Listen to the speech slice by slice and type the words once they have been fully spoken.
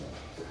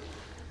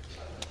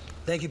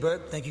Thank you,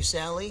 Bert. Thank you,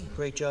 Sally.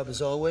 Great job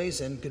as always,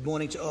 and good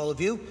morning to all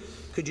of you.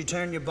 Could you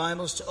turn your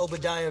Bibles to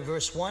Obadiah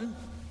verse 1?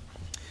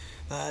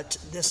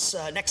 This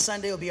next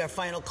Sunday will be our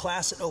final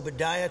class at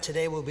Obadiah.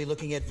 Today we'll be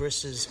looking at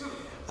verses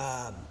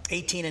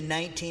 18 and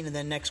 19, and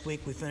then next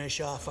week we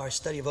finish off our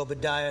study of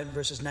Obadiah,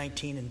 verses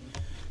 19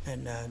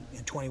 and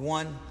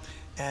 21,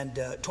 and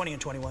 20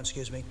 and 21,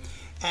 excuse me.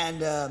 And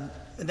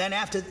then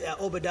after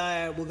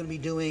Obadiah, we're going to be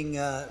doing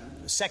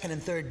 2nd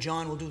and 3rd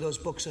John. We'll do those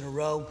books in a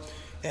row.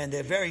 And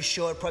they're very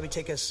short, probably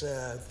take us,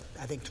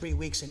 I think, 3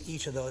 weeks in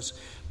each of those.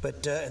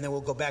 But and then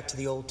we'll go back to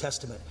the Old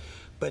Testament.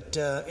 But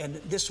and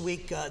this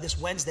week, this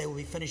Wednesday, we'll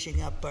be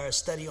finishing up our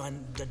study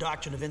on the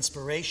doctrine of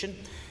inspiration.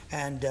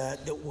 And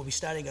we'll be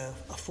starting a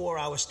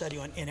 4-hour study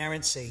on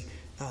inerrancy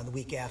the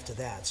week after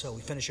that. So we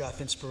finish off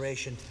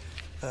inspiration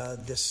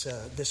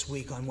this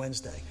week on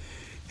Wednesday.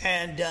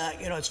 And,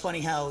 it's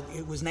funny how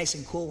it was nice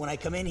and cool. When I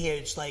come in here,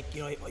 it's like,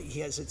 he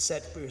has it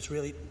set where it's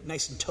really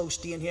nice and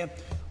toasty in here,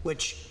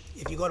 which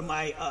if you go to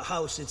my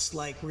house, it's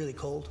like really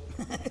cold.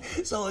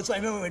 So I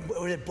remember when we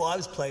were at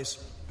Bob's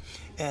place,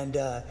 and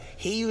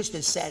he used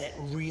to set it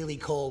really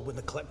cold when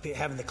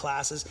having the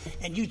classes,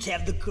 and you'd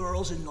have the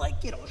girls in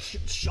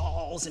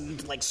shawls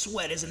and like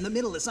sweaters in the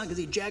middle of the sun because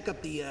he'd jack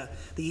up the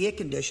air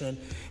conditioning.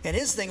 And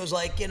his thing was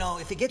like,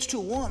 if it gets too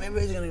warm,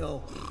 everybody's going to go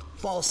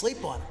fall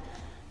asleep on it.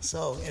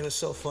 So it was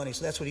so funny.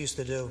 So that's what he used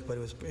to do, but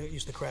it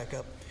used to crack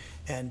up.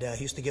 And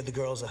he used to give the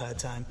girls a hard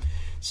time.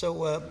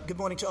 So good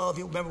morning to all of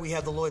you. Remember, we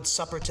have the Lord's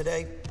Supper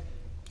today,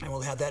 and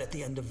we'll have that at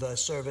the end of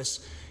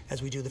service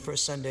as we do the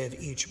first Sunday of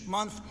each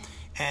month.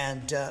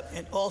 And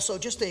also,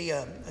 just so you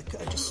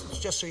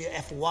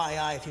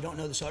FYI, if you don't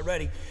know this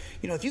already,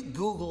 if you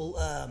Google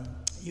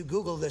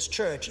this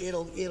church,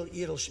 it'll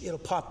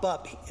pop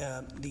up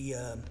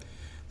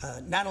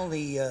not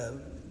only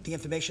the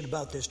information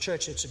about this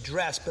church, its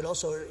address, but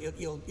also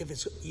if you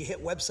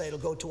hit website, it'll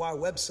go to our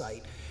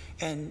website.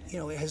 And,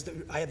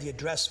 I have the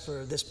address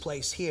for this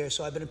place here.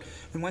 So I've been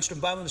in Western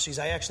Bible Ministries.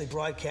 I actually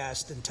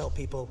broadcast and tell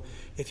people,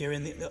 if you're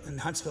in the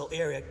Huntsville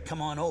area,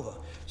 come on over.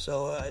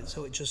 So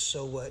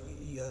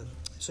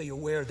you're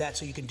aware of that,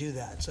 so you can do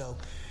that. So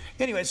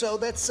anyway, so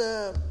that's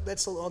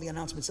all the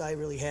announcements I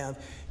really have.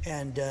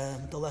 And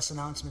the less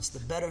announcements,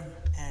 the better.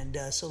 And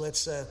so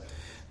let's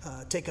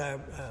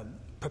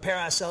prepare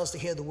ourselves to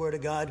hear the Word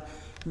of God.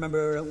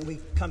 Remember, when we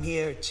come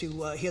here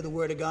to hear the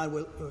Word of God,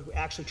 we're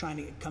actually trying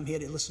to come here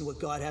to listen to what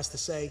God has to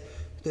say,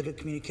 to the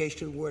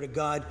communication of the Word of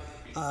God.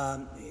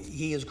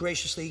 He has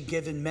graciously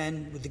given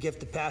men with the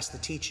gift of pastor,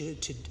 the teacher,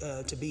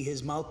 to be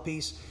His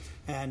mouthpiece,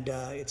 and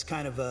it's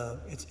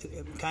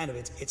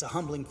a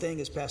humbling thing,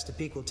 as Pastor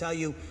Peake will tell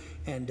you.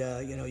 And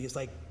it's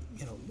like,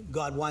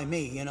 God, why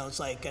me? It's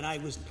like, and I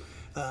was.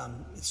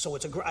 So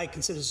I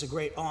consider this a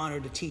great honor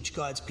to teach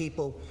God's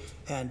people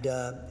and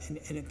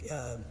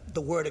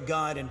the Word of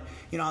God. And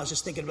I was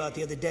just thinking about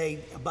the other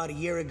day, about a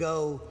year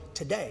ago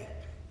today,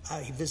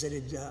 I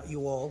visited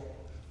you all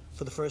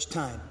for the first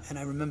time, and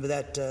I remember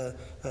that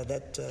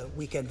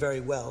weekend very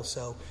well.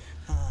 So,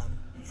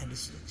 and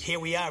here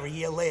we are a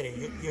year later.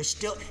 You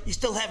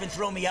still haven't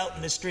thrown me out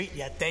in the street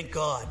yet. Thank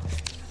God.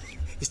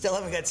 You still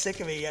haven't got sick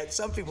of me yet.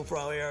 Some people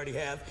probably already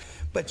have.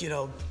 But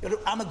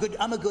I'm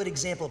a good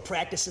example of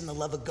practicing the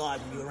love of God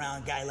when you're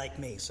around a guy like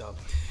me. So,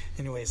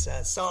 anyways,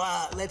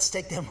 let's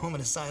take that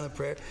moment of silent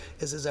prayer.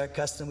 As is our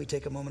custom, we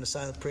take a moment of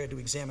silent prayer to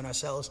examine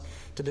ourselves,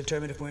 to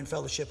determine if we're in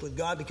fellowship with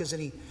God, because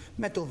any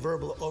mental,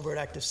 verbal, overt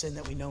act of sin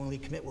that we knowingly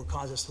commit will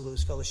cause us to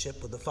lose fellowship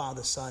with the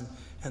Father, Son,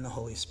 and the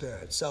Holy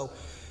Spirit. So,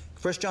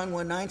 1 John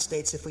 1:9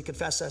 states, if we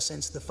confess our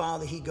sins to the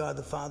Father, He, God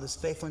the Father, is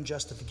faithful and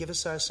just to forgive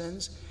us our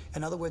sins.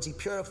 In other words, He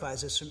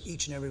purifies us from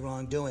each and every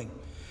wrongdoing.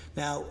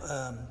 Now,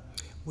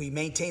 we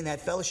maintain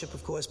that fellowship,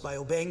 of course, by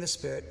obeying the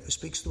Spirit who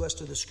speaks to us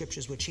through the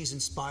Scriptures, which He's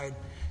inspired.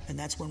 And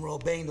that's when we're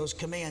obeying those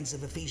commands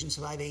of Ephesians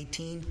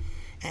 5:18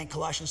 and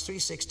Colossians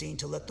 3:16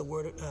 to let the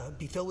Word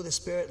be filled with the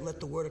Spirit and let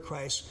the Word of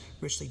Christ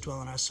richly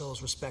dwell in our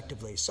souls,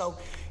 respectively. So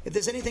if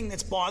there's anything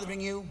that's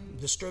bothering you,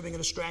 disturbing or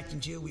distracting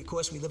to you, of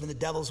course, we live in the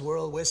devil's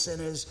world. We're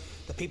sinners.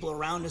 The people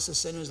around us are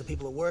sinners. The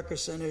people at work are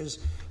sinners.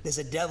 There's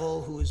a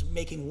devil who is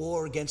making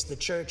war against the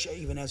church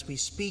even as we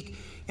speak.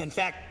 In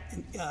fact,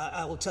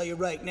 I will tell you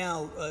right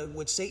now,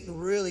 what Satan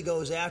really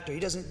goes after, he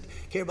doesn't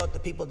care about the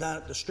people down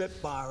at the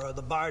strip bar or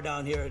the bar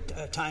down here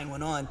at Tyne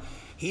On.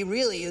 He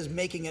really is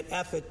making an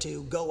effort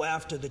to go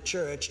after the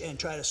church and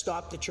try to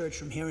stop the church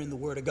from hearing the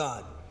Word of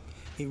God.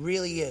 He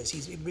really is.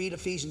 Read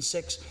Ephesians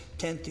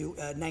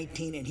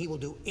 6:10-19, and he will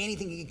do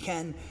anything he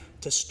can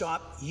to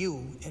stop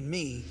you and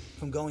me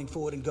from going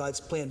forward in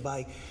God's plan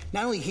by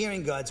not only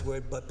hearing God's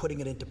Word, but putting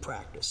it into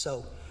practice.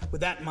 So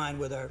with that in mind,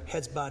 with our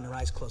heads bowed and our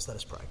eyes closed, let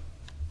us pray.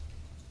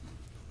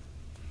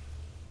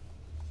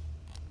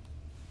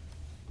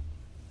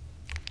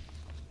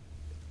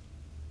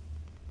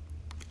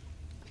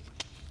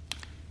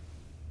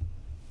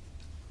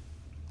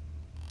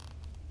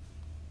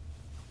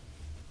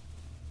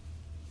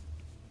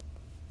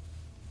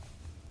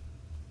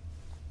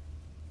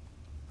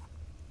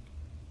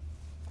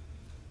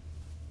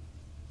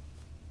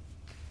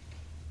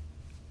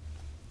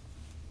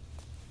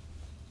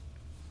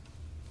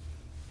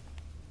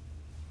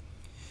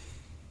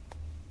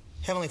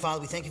 Heavenly Father,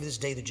 we thank you for this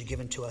day that you've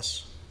given to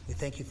us. We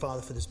thank you,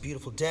 Father, for this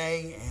beautiful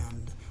day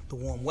and the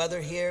warm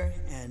weather here,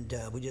 and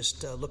we're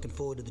just looking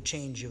forward to the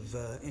change of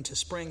into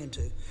spring,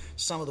 into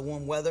some of the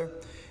warm weather.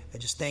 I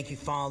just thank you,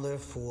 Father,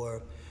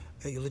 for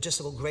your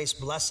logistical grace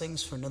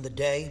blessings for another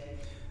day,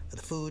 the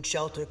food,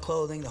 shelter,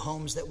 clothing, the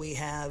homes that we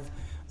have,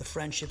 the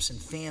friendships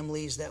and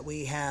families that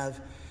we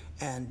have,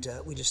 and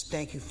we just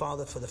thank you,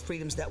 Father, for the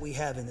freedoms that we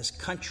have in this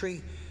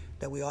country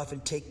that we often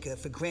take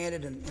for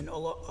granted, and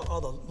all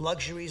the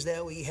luxuries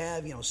that we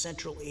have,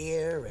 central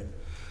air and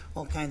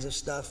all kinds of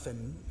stuff,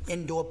 and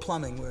indoor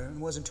plumbing, where it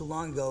wasn't too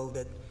long ago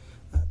that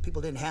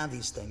people didn't have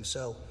these things.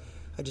 So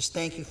I just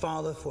thank you,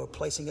 Father, for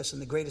placing us in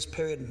the greatest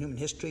period in human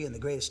history and the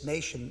greatest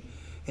nation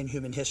in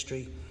human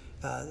history,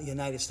 the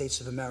United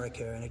States of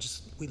America. And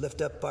we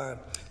lift up our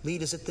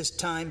leaders at this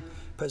time,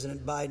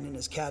 President Biden and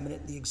his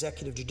cabinet, the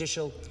executive,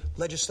 judicial,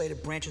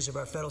 legislative branches of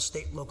our federal,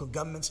 state, local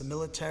governments and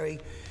military,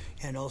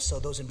 and also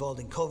those involved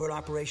in covert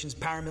operations,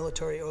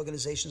 paramilitary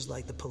organizations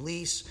like the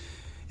police.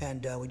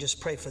 And we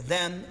just pray for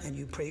them, and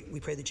we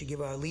pray that you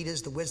give our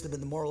leaders the wisdom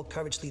and the moral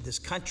courage to lead this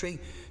country,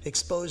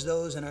 expose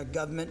those in our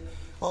government,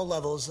 all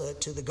levels,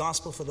 to the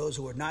gospel for those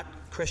who are not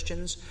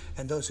Christians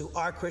and those who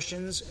are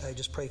Christians. I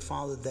just pray,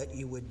 Father, that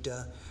you would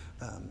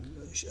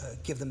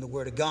give them the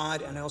word of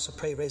God. And I also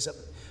pray raise up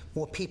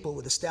more people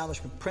with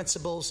establishment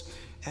principles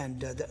and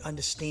that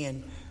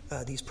understand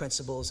these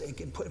principles and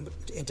can put them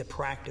into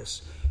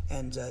practice,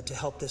 and to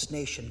help this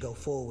nation go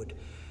forward.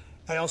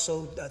 I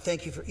also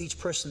thank you for each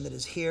person that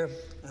is here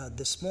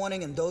this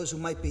morning, and those who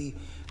might be,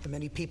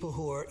 many people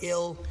who are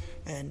ill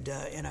and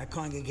in our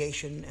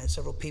congregation, and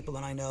several people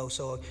that I know.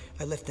 So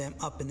I lift them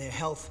up in their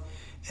health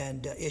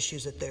and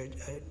issues that they're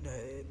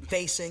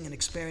facing and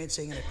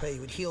experiencing, and I pray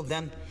you would heal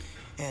them.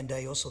 And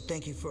I also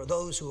thank you for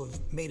those who have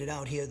made it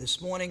out here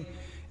this morning.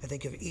 I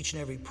think of each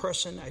and every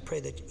person. I pray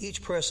that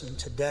each person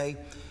today,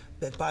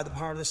 that by the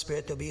power of the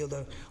Spirit, they'll be able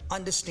to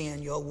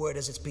understand your word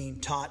as it's being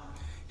taught.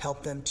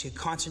 Help them to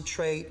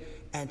concentrate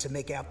and to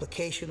make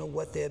application of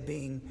what they're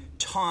being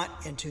taught,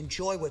 and to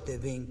enjoy what they're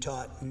being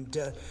taught. And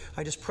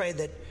I just pray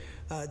that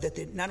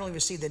they not only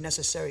receive the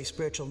necessary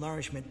spiritual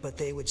nourishment, but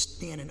they would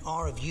stand in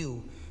awe of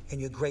you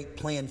and your great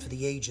plan for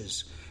the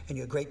ages and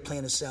your great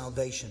plan of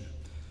salvation.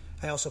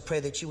 I also pray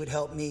that you would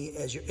help me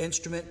as your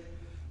instrument,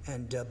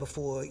 and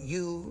before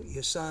you,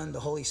 your Son, the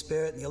Holy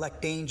Spirit, and the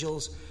elect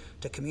angels,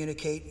 to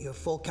communicate your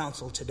full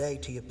counsel today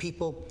to your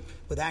people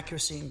with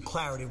accuracy and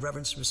clarity,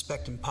 reverence,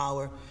 respect, and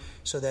power,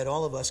 so that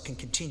all of us can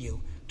continue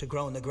to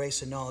grow in the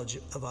grace and knowledge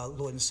of our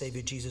Lord and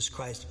Savior Jesus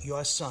Christ,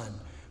 your Son,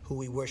 who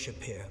we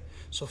worship here.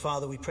 So,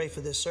 Father, we pray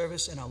for this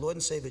service in our Lord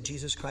and Savior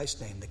Jesus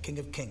Christ's name, the King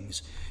of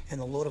Kings and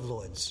the Lord of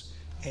Lords.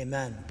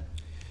 Amen.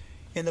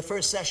 In the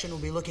first session, we'll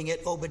be looking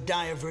at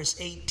Obadiah, verse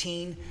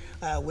 18,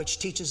 which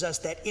teaches us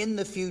that in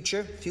the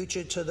future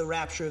to the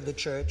rapture of the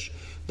church,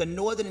 the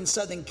northern and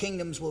southern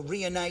kingdoms will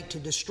reunite to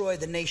destroy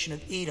the nation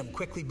of Edom.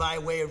 Quickly, by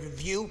way of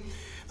review,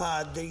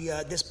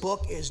 this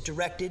book is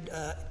directed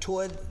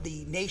toward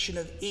the nation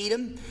of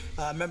Edom.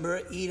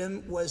 Remember,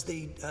 Edom was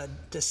the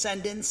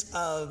descendants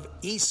of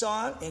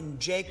Esau,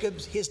 and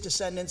his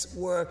descendants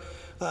were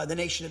the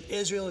nation of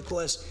Israel. Of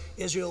course,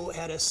 Israel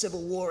had a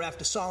civil war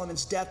after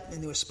Solomon's death,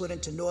 and they were split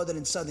into northern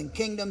and southern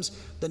kingdoms.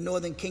 The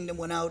northern kingdom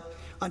went out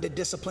under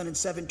discipline in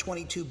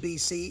 722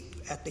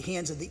 BC at the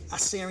hands of the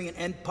Assyrian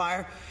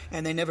Empire,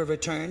 and they never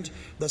returned.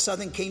 The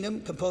southern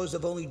kingdom, composed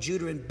of only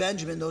Judah and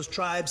Benjamin, those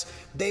tribes,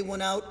 they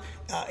went out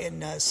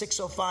in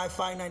 605,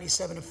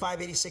 597, and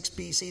 586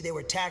 BC. They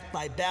were attacked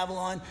by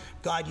Babylon.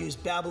 God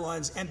used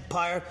Babylon's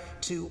empire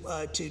to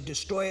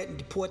destroy it and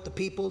deport the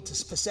people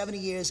for 70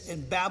 years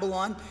in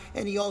Babylon.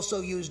 And he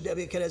also used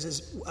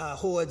Nebuchadnezzar's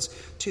hordes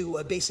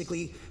to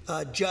basically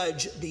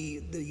judge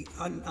the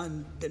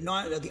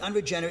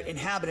unregenerate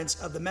inhabitants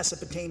of the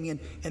Mesopotamian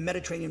and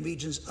Mediterranean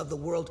regions of the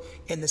world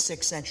in the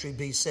 6th century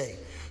BC.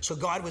 So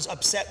God was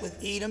upset with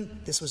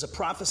Edom. This was a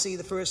prophecy.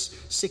 The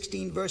first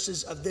 16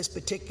 verses of this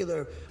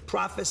particular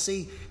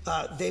prophecy,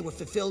 they were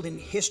fulfilled in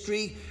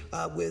history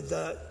with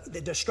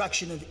the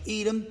destruction of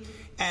Edom.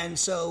 And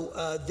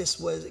so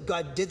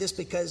God did this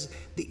because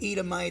the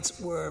Edomites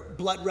were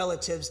blood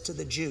relatives to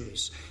the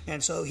Jews.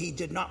 And so he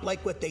did not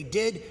like what they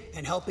did,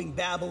 and helping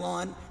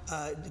Babylon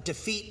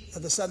defeat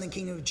the southern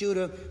kingdom of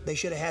Judah, they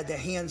should have had their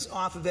hands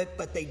off of it,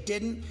 but they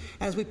didn't.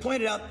 And as we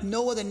pointed out,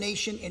 no other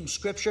nation in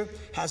Scripture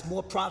has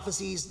more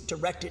prophecies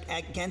directed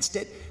against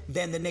it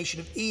than the nation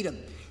of Edom.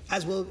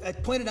 As I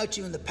pointed out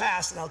to you in the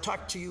past, and I'll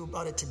talk to you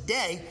about it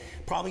today,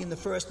 probably in the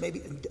first,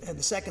 maybe in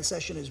the second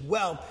session as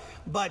well,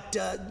 but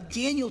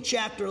Daniel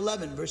chapter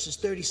 11, verses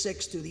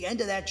 36 through the end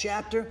of that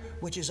chapter,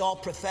 which is all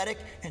prophetic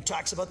and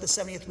talks about the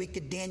 70th week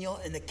of Daniel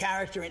and the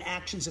character and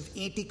actions of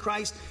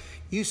Antichrist,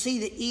 you see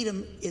that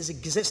Edom is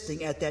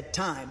existing at that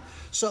time.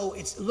 So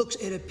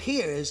it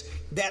appears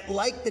that,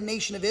 like the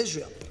nation of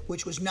Israel,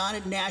 which was not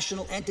a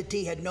national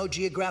entity, had no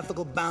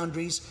geographical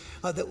boundaries,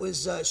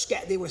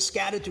 they were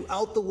scattered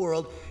throughout the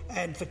world,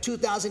 and for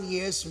 2,000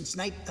 years, since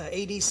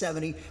AD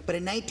 70, but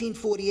in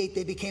 1948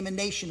 they became a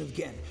nation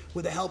again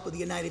with the help of the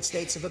United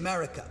States of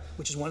America,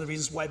 which is one of the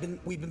reasons why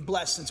we've been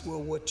blessed since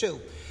World War II.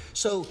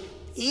 So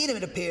Edom,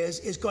 it appears,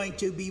 is going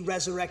to be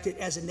resurrected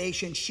as a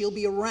nation. She'll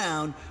be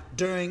around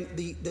during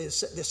the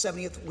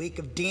 70th week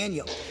of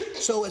Daniel.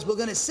 So as we're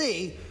going to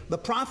see, the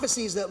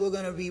prophecies that we're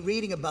going to be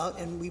reading about,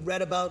 and we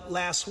read about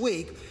last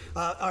week,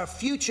 are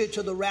future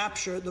to the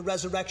rapture, the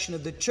resurrection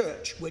of the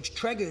church, which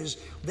triggers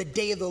the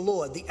day of the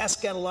Lord, the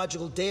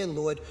eschatological day of the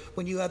Lord,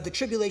 when you have the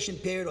tribulation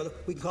period, or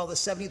we call the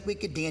 70th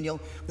week of Daniel,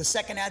 the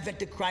second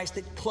advent of Christ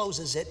that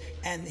closes it,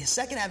 and the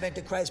second advent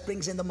of Christ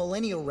brings in the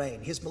millennial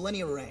reign, his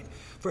millennial reign.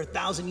 For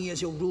 1,000 years,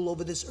 he'll rule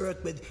over this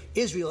earth with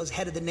Israel as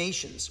head of the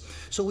nations.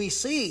 So we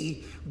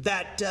see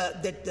that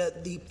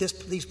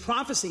these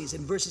prophecies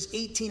in verses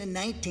 18 and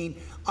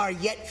 19 are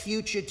yet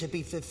future to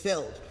be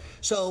fulfilled.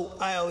 So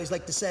I always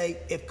like to say,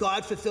 if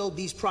God fulfilled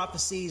these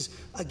prophecies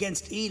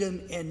against Edom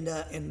in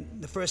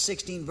the first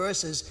 16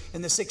 verses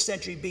in the 6th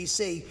century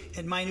BC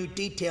in minute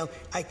detail,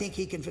 I think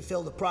he can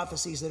fulfill the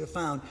prophecies that are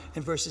found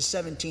in verses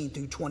 17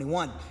 through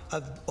 21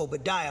 of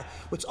Obadiah.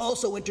 What's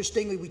also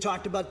interesting, we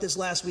talked about this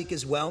last week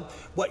as well,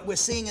 what we're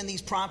seeing in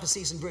these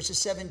prophecies in verses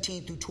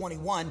 17 through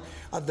 21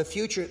 of the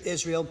future of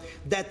Israel,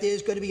 that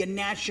there's going to be a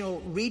national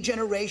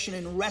regeneration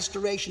and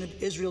restoration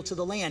of Israel to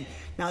the land.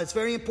 Now, it's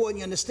very important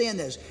you understand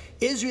this.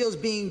 Israel's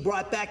being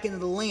brought back into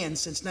the land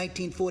since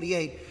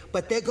 1948,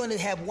 but they're going to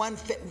have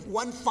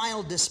one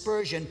final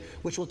dispersion,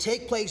 which will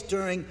take place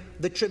during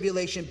the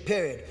tribulation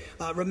period.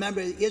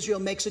 Remember, Israel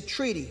makes a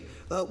treaty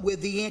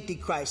with the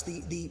Antichrist.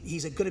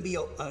 He's going to be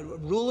a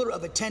ruler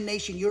of a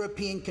 10-nation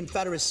European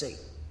confederacy.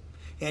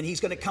 And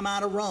he's going to come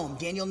out of Rome.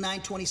 Daniel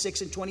 9,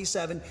 26 and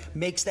 27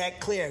 makes that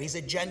clear. He's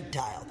a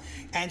Gentile.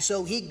 And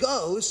so he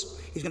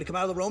goes, he's going to come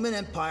out of the Roman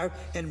Empire,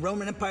 and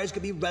Roman Empire is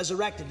going to be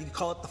resurrected. You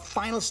call it the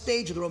final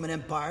stage of the Roman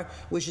Empire,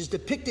 which is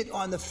depicted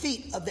on the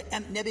feet of the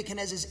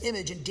Nebuchadnezzar's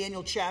image in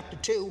Daniel chapter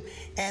 2,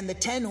 and the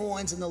 10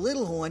 horns and the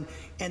little horn,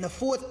 and the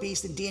fourth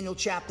beast in Daniel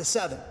chapter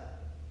 7.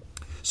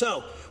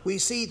 So we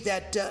see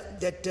that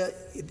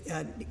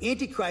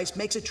Antichrist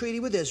makes a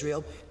treaty with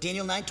Israel,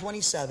 Daniel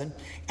 9:27,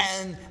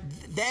 and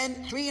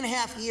then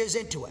 3.5 years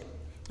into it,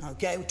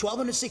 okay,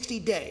 1,260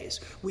 days,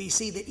 we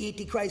see that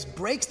Antichrist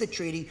breaks the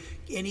treaty,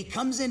 and he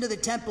comes into the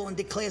temple and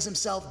declares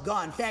himself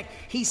God. In fact,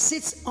 he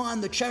sits on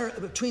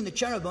between the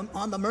cherubim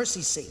on the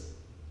mercy seat.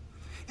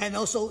 And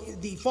also,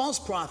 the false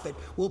prophet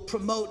will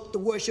promote the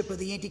worship of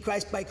the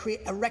Antichrist by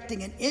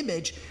erecting an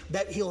image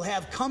that he'll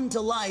have come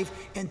to life,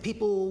 and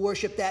people will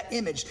worship that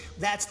image.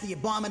 That's the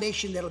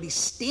abomination that'll be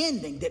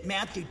standing that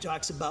Matthew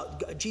talks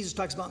about, Jesus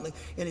talks about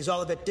in his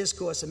Olivet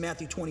Discourse in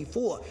Matthew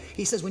 24.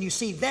 He says, when you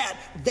see that,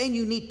 then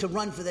you need to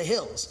run for the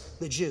hills,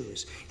 the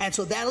Jews. And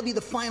so that'll be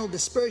the final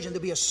dispersion.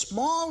 There'll be a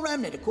small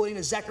remnant, according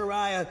to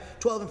Zechariah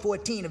 12 and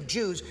 14, of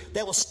Jews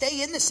that will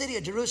stay in the city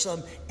of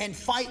Jerusalem and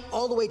fight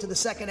all the way to the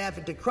second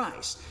advent of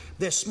Christ.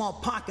 There's a small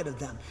pocket of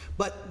them.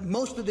 But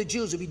most of the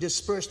Jews will be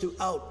dispersed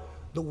throughout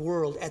the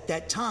world at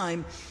that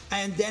time.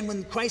 And then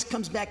when Christ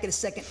comes back at his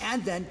second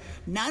advent,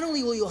 not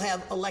only will you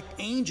have elect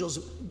angels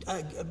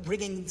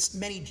bringing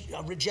many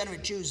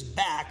regenerate Jews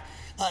back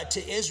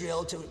to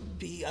Israel to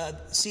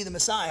see the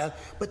Messiah,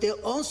 but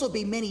there'll also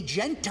be many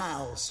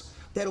Gentiles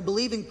that will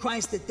believe in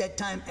Christ at that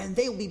time, and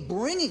they will be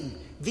bringing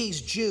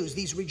these Jews,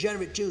 these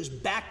regenerate Jews,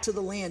 back to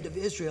the land of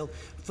Israel,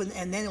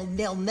 and then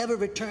they'll never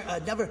return,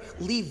 never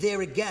leave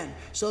there again.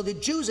 So the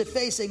Jews are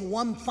facing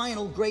one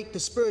final great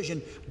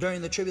dispersion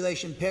during the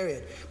tribulation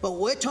period. But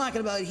what we're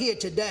talking about here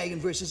today in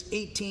verses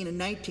 18 and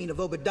 19 of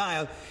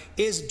Obadiah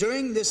is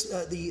during this,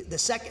 the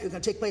second,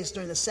 going to take place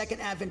during the second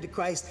advent of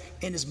Christ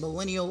in his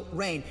millennial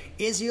reign.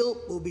 Israel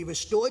will be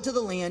restored to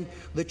the land.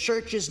 The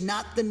church is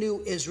not the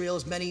new Israel,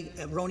 as many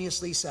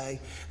erroneously say.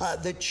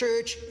 The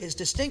church is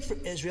distinct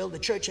from Israel. The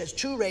church has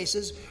two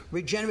races,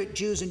 regenerate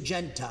Jews and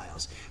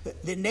Gentiles.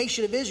 The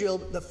nation of Israel,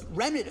 the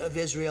remnant of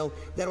Israel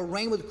that will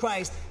reign with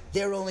Christ,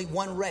 they're only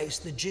one race,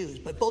 the Jews.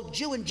 But both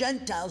Jew and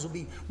Gentiles will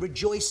be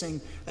rejoicing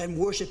and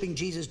worshiping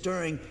Jesus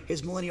during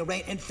his millennial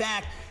reign. In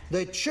fact,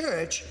 the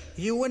church,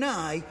 you and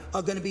I,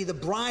 are going to be the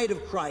bride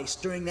of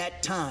Christ during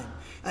that time.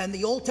 And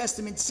the Old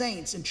Testament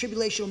saints and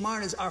tribulational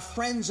martyrs are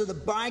friends of the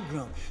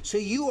bridegroom. So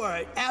you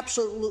are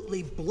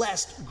absolutely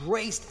blessed,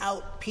 graced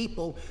out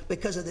people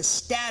because of the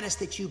status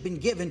that you've been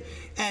given.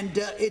 And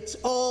it's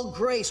all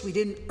grace. We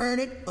didn't earn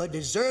it or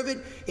deserve it.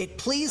 It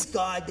pleased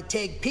God to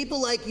take people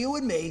like you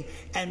and me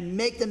and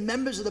make them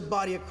members of the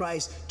body of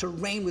Christ to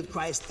reign with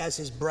Christ as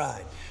his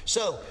bride.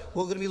 So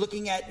we're going to be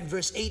looking at in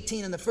verse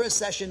 18 in the first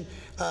session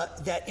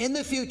that in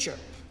the future,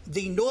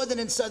 the northern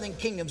and southern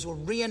kingdoms will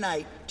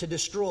reunite to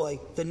destroy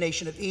the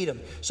nation of Edom.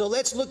 So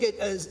let's look at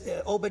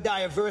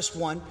Obadiah verse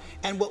 1,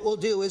 and what we'll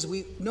do is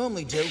we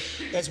normally do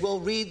is we'll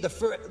read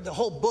the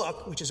whole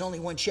book, which is only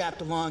one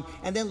chapter long,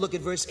 and then look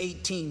at verse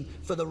 18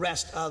 for the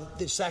rest of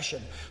the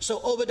session.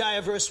 So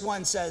Obadiah verse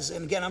 1 says,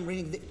 and again I'm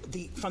reading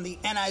from the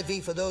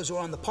NIV for those who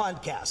are on the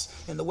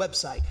podcast and the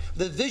website.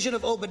 The vision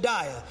of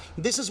Obadiah.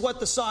 This is what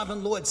the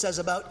sovereign Lord says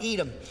about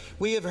Edom.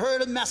 We have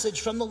heard a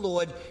message from the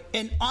Lord.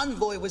 An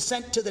envoy was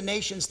sent to the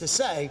nations to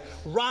say,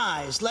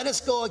 rise, let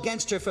us go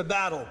against her for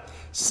battle.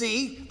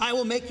 See, I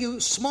will make you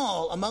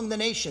small among the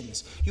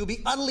nations. You'll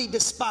be utterly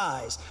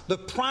despised. The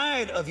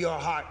pride of your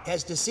heart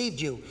has deceived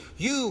you.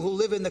 You who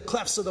live in the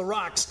clefts of the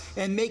rocks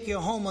and make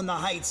your home on the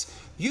heights.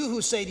 You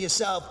who say to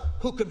yourself,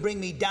 who could bring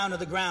me down to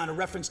the ground? A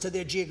reference to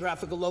their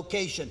geographical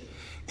location.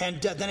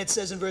 And then it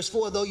says in verse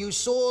 4, though you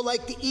soar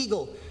like the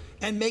eagle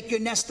and make your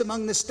nest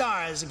among the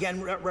stars,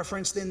 again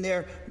referenced in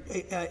their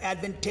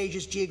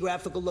advantageous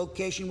geographical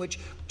location, which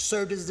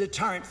served as a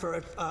deterrent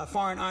for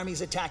foreign armies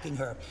attacking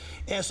her.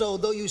 And so,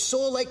 though you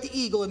soar like the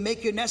eagle and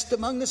make your nest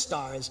among the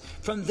stars,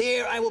 from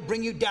there I will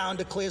bring you down,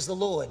 declares the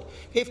Lord.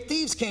 If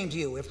thieves came to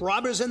you, if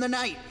robbers in the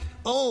night,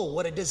 oh,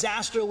 what a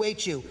disaster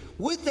awaits you.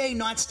 Would they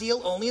not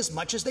steal only as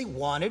much as they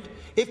wanted?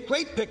 If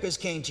grape pickers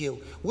came to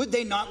you, would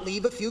they not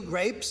leave a few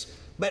grapes?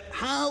 But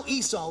how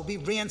Esau will be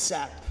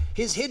ransacked,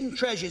 his hidden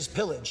treasures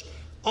pillaged.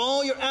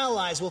 All your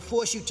allies will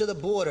force you to the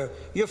border.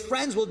 Your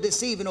friends will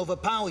deceive and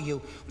overpower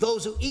you.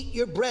 Those who eat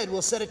your bread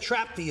will set a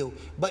trap for you,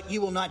 but you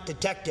will not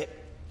detect it.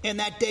 In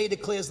that day,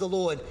 declares the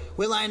Lord,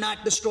 will I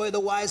not destroy the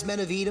wise men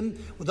of Edom,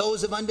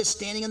 those of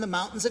understanding in the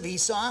mountains of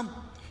Esau?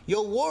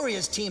 Your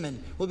warriors, Teman,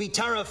 will be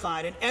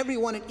terrified, and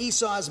everyone in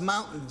Esau's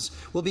mountains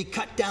will be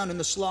cut down in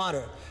the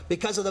slaughter.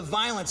 Because of the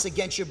violence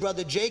against your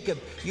brother Jacob,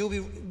 you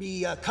will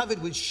be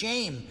covered with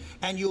shame,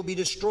 and you will be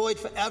destroyed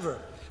forever.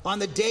 On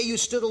the day you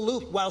stood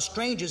aloof while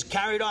strangers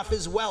carried off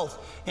his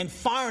wealth, and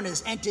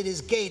foreigners entered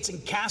his gates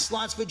and cast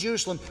lots for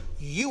Jerusalem,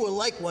 you were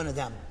like one of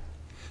them.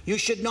 You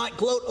should not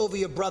gloat over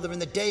your brother in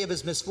the day of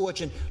his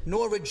misfortune,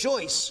 nor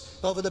rejoice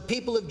over the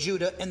people of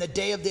Judah in the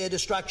day of their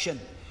destruction,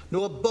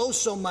 nor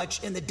boast so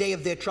much in the day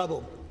of their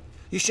trouble.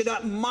 You should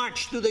not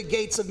march through the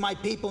gates of my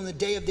people in the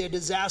day of their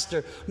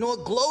disaster, nor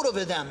gloat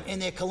over them in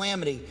their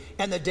calamity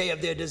and the day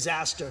of their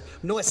disaster,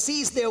 nor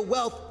seize their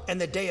wealth in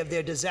the day of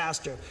their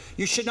disaster.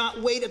 You should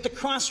not wait at the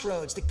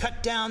crossroads to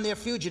cut down their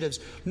fugitives,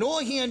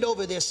 nor hand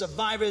over their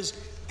survivors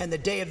in the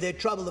day of their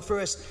trouble. The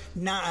first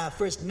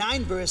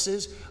 9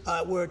 verses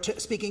were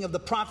speaking of the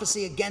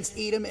prophecy against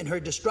Edom and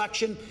her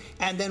destruction,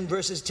 and then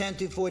verses 10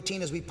 through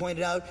 14, as we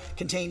pointed out,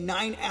 contain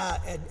 9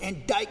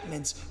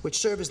 indictments which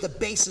serve as the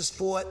basis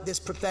for this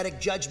prophetic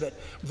judgment.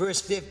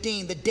 Verse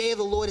 15, the day of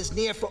the Lord is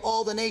near for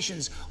all the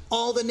nations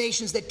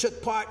that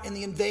took part in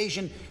the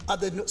invasion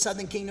of the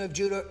southern kingdom of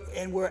Judah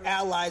and were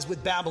allies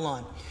with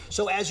Babylon.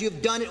 So as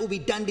you've done, it will be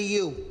done to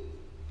you.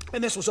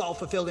 And this was all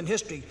fulfilled in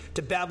history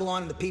to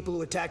Babylon and the people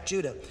who attacked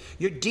Judah.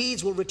 Your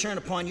deeds will return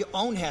upon your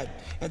own head.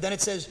 And then it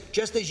says,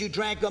 just as you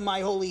drank on my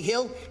holy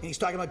hill, and he's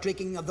talking about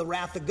drinking of the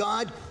wrath of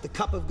God, the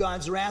cup of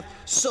God's wrath,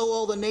 so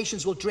all the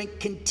nations will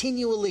drink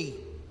continually.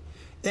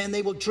 Then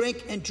they will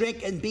drink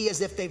and be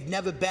as if they've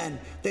never been.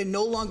 They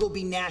no longer will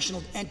be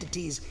national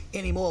entities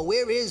anymore.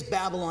 Where is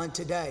Babylon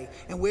today?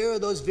 And where are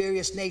those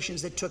various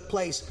nations that took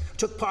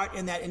part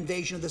in that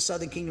invasion of the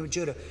southern kingdom of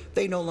Judah?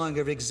 They no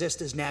longer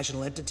exist as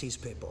national entities,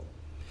 people.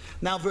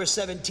 Now, verse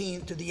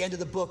 17 to the end of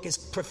the book is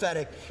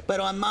prophetic. But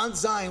on Mount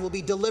Zion will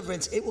be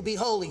deliverance. It will be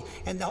holy.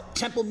 And the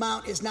Temple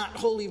Mount is not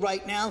holy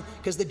right now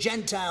because the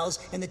Gentiles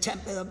and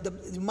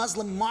the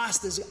Muslim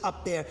mosque is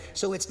up there.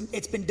 So it's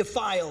been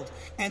defiled.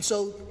 And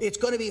so it's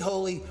going to be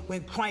holy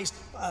when Christ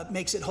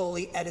makes it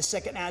holy at his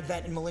second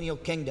advent and millennial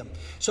kingdom.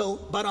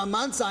 So, but on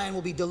Mount Zion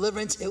will be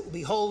deliverance. It will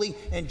be holy.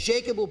 And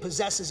Jacob will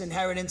possess his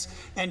inheritance.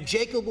 And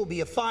Jacob will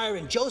be a fire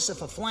and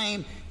Joseph a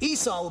flame.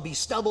 Esau will be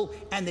stubble.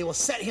 And they will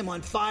set him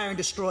on fire and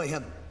destroy him.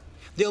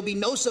 There will be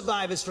no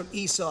survivors from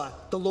Esau.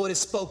 The Lord has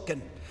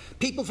spoken.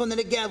 People from the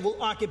Negev will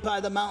occupy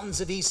the mountains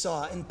of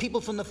Esau, and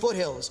people from the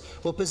foothills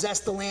will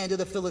possess the land of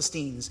the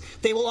Philistines.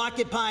 They will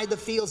occupy the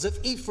fields of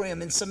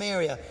Ephraim and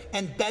Samaria,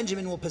 and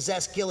Benjamin will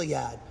possess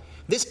Gilead.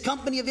 This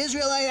company of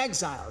Israelite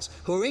exiles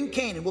who are in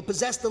Canaan will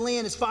possess the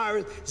land as far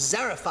as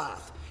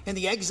Zarephath, and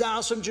the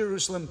exiles from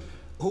Jerusalem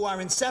who are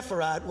in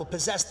Sepharad will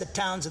possess the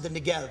towns of the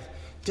Negev.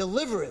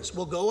 Deliverers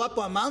will go up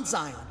on Mount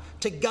Zion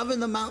to govern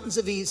the mountains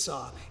of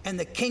Esau, and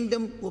the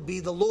kingdom will be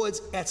the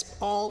Lord's. That's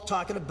all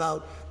talking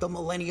about the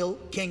millennial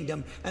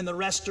kingdom and the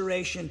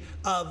restoration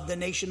of the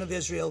nation of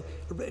Israel,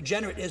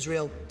 regenerate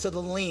Israel, to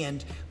the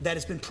land that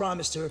has been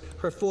promised to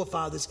her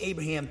forefathers,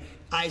 Abraham,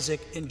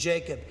 Isaac, and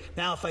Jacob.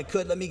 Now, if I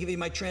could, let me give you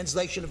my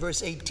translation of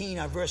verse 18,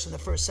 our verse in the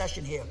first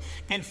session here.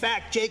 In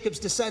fact, Jacob's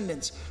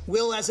descendants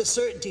will, as a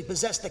certainty,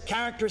 possess the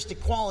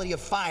characteristic quality of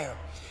fire.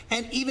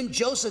 And even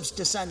Joseph's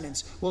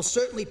descendants will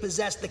certainly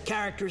possess the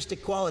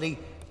characteristic quality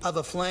of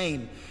a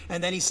flame.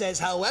 And then he says,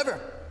 however,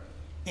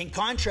 in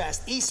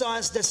contrast,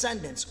 Esau's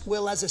descendants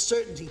will, as a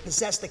certainty,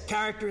 possess the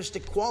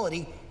characteristic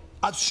quality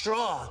of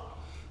straw.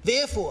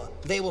 Therefore,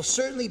 they will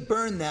certainly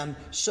burn them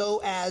so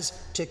as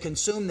to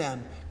consume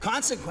them.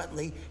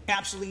 Consequently,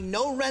 absolutely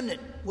no remnant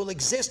will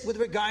exist with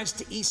regards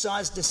to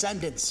Esau's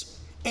descendants.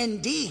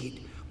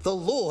 Indeed, the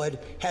Lord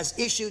has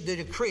issued the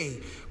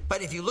decree.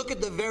 But if you look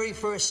at the very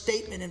first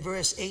statement in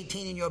verse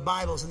 18 in your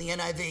Bibles, in the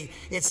NIV,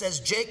 it says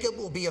Jacob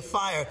will be a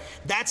fire.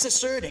 That's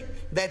asserting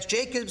that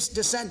Jacob's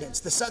descendants,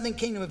 the southern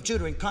kingdom of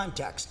Judah in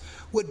context,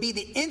 would be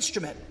the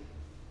instrument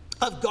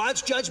of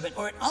God's judgment,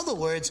 or in other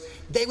words,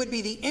 they would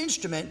be the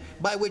instrument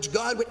by which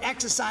God would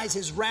exercise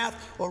his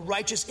wrath or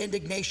righteous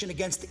indignation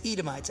against the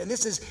Edomites. And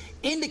this is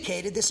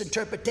indicated, this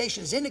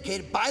interpretation is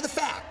indicated by the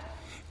fact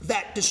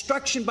that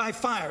destruction by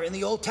fire in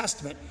the Old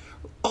Testament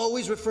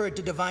always referred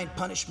to divine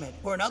punishment,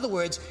 or in other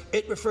words,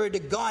 it referred to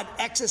God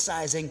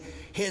exercising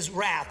his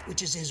wrath,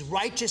 which is his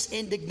righteous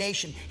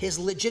indignation, his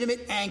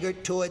legitimate anger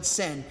towards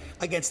sin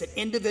against an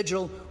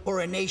individual or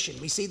a nation.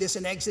 We see this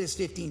in Exodus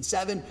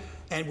 15:7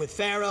 and with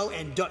Pharaoh,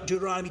 and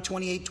Deuteronomy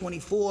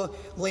 28:24,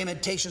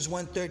 Lamentations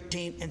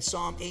 1:13, and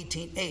Psalm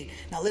 18:8.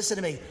 Now listen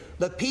to me.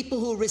 The people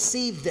who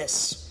received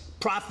this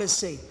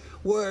prophecy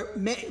were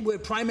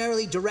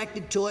primarily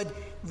directed toward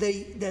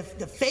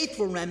the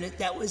faithful remnant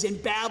that was in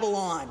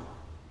Babylon.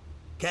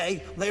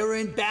 Okay, they were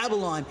in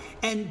Babylon,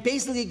 and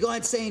basically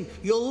God's saying,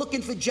 you're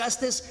looking for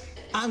justice,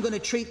 I'm going to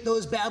treat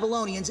those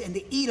Babylonians and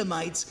the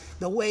Edomites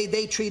the way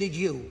they treated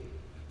you.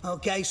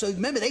 Okay, so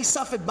remember, they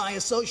suffered by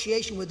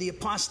association with the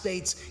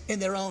apostates in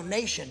their own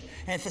nation,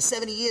 and for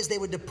 70 years they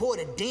were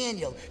deported.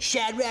 Daniel,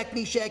 Shadrach,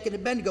 Meshach, and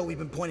Abednego, we've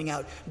been pointing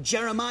out,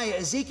 Jeremiah,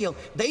 Ezekiel,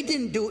 they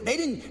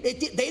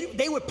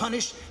were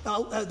punished,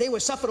 they were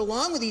suffered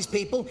along with these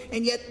people,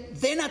 and yet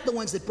they're not the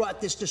ones that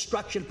brought this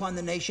destruction upon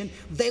the nation.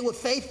 They were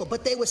faithful,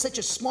 but they were such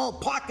a small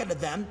pocket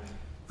of them.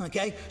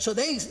 Okay, so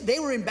they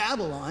were in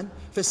Babylon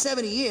for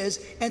 70 years,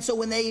 and so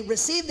when they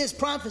received this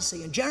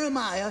prophecy, and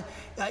Jeremiah,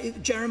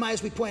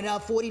 as we pointed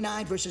out,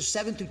 49 verses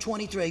 7 through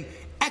 23,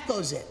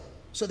 echoes it.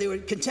 So they were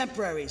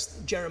contemporaries,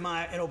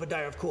 Jeremiah and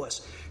Obadiah, of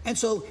course. And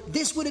so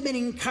this would have been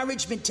an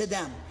encouragement to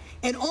them.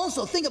 And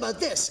also, think about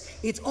this.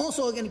 It's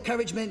also an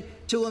encouragement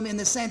to them in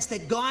the sense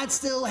that God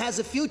still has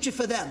a future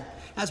for them.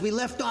 As we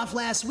left off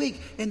last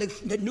week in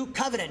the New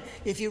Covenant,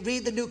 if you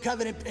read the New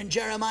Covenant in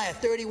Jeremiah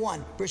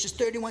 31, verses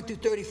 31 through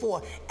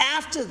 34,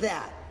 after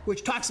that,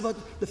 which talks about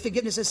the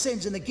forgiveness of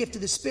sins and the gift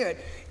of the Spirit,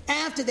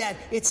 after that,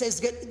 it says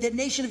that the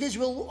nation of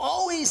Israel will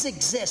always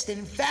exist. In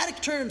emphatic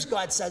terms,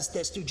 God says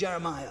this through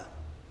Jeremiah.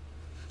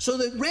 So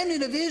the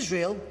remnant of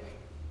Israel,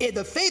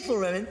 the faithful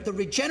remnant, the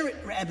regenerate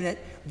remnant,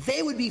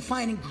 they would be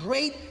finding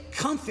great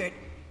comfort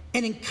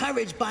and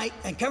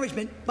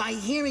encouragement by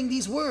hearing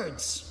these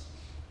words.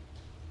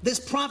 This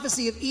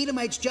prophecy of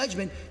Edomites'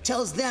 judgment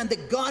tells them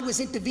that God was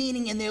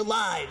intervening in their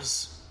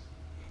lives.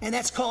 And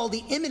that's called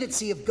the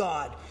imminency of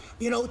God.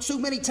 You know, too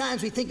many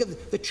times we think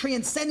of the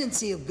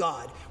transcendency of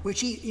God,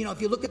 which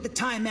if you look at the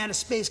time, matter,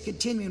 space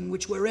continuum in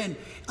which we're in,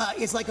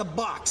 it's like a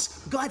box.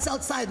 God's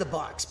outside the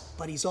box,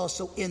 but he's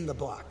also in the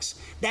box.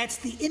 That's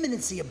the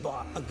imminency of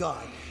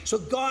God. So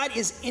God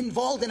is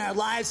involved in our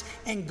lives,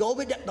 and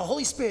the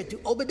Holy Spirit,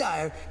 through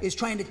Obadiah, is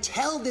trying to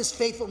tell this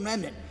faithful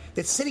remnant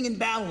that's sitting in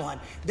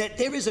Babylon that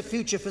there is a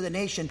future for the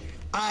nation.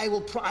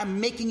 I'm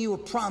making you a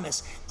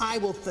promise. I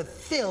will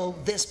fulfill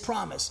this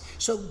promise.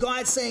 So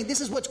God's saying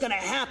this is what's going to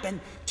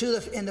happen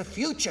in the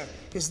future,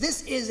 because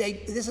this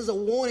is a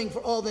warning for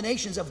all the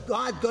nations of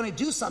God going to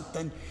do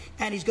something,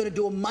 and he's going to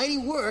do a mighty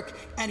work,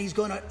 and he's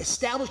going to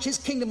establish his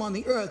kingdom on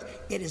the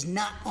earth. It is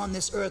not on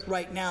this earth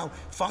right now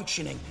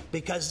functioning,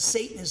 because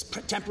Satan is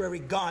temporary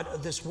God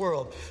of this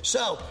world.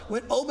 So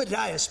when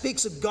Obadiah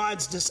speaks of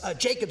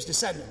Jacob's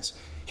descendants,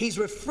 he's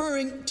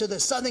referring to the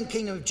southern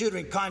kingdom of Judah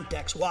in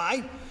context.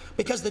 Why?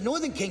 Because the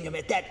northern kingdom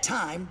at that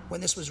time, when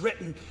this was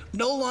written,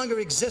 no longer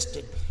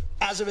existed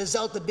as a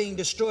result of being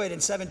destroyed in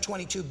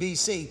 722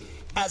 BC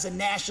as a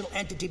national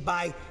entity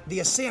by the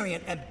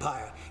Assyrian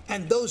Empire.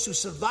 And those who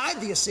survived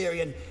the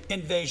Assyrian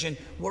invasion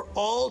were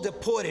all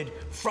deported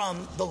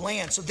from the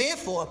land. So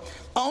therefore,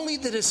 only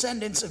the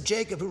descendants of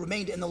Jacob who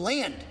remained in the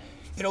land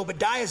in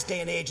Obadiah's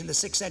day and age in the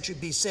 6th century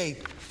BC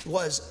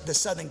was the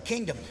southern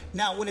kingdom.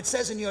 Now, when it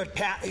says in your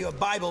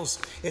Bibles,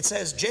 it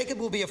says Jacob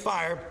will be a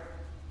fire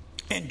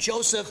and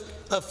Joseph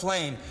a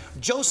flame.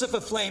 Joseph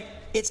a flame,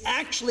 it's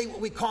actually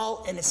what we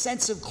call an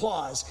ascensive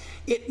clause.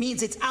 It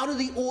means it's out of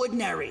the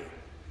ordinary,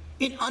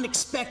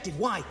 unexpected.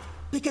 Why?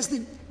 Because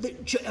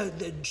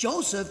the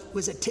Joseph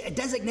was a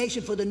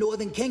designation for the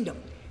northern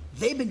kingdom.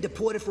 They've been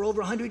deported for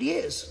over 100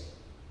 years,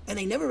 and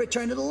they never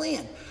returned to the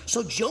land.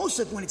 So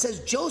Joseph, when it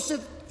says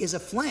Joseph is a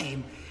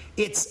flame,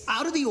 it's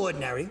out of the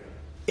ordinary,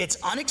 it's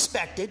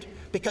unexpected,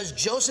 because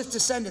Joseph's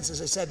descendants,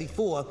 as I said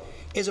before,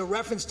 is a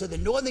reference to the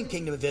northern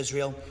kingdom of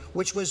Israel,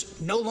 which was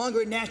no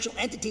longer a national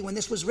entity when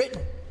this was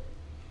written.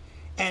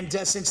 And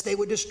since they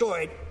were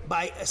destroyed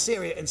by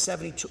Assyria in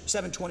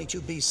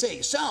 722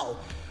 BC. So,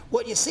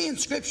 what you see in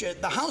Scripture,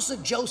 the house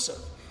of Joseph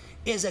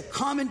is a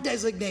common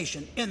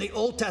designation in the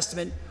Old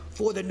Testament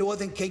for the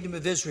northern kingdom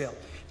of Israel.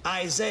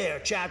 Isaiah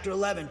chapter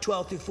 11,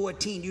 12 through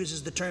 14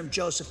 uses the term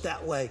Joseph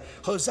that way.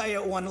 Hosea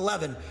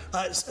 1:11,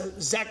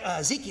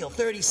 Ezekiel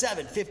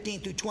 37, 15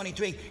 through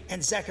 23,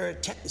 and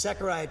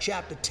Zechariah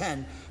chapter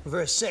 10,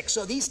 verse 6.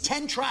 So these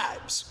 10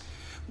 tribes,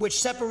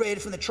 which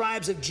separated from the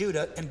tribes of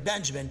Judah and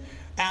Benjamin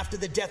after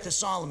the death of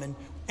Solomon,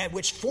 and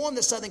which formed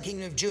the southern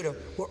kingdom of Judah,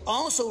 were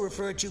also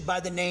referred to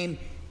by the name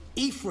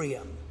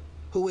Ephraim,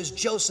 who was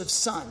Joseph's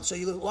son. So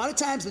a lot of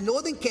times the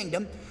northern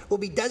kingdom will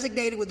be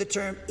designated with the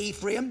term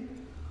Ephraim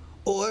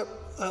or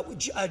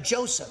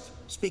Joseph,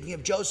 speaking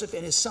of Joseph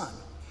and his son.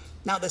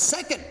 Now this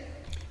second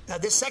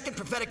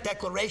prophetic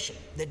declaration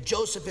that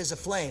Joseph is a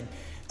flame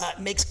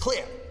makes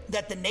clear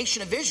that the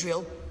nation of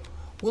Israel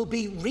will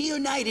be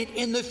reunited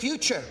in the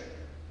future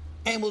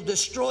and will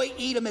destroy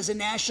Edom as a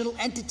national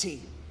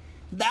entity.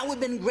 That would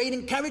have been great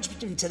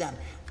encouragement to them.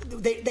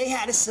 They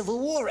had a civil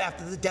war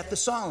after the death of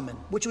Solomon,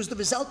 which was the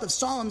result of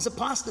Solomon's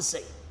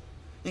apostasy.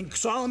 And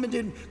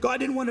God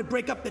didn't want to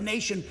break up the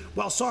nation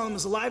while Solomon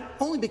was alive,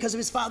 only because of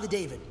his father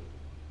David.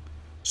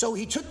 So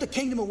he took the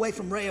kingdom away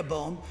from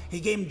Rehoboam.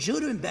 He gave him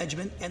Judah and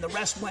Benjamin, and the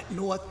rest went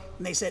north,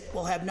 and they said,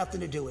 we'll have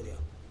nothing to do with you.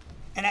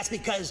 And that's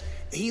because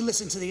he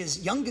listened to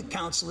his younger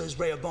counselors,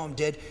 Rehoboam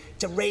did,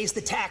 to raise the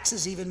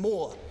taxes even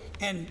more.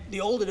 And the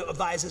older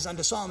advisors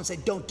under Solomon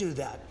said, don't do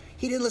that.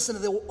 He didn't listen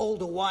to the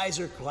older,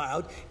 wiser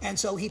crowd, and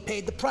so he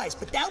paid the price.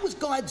 But that was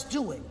God's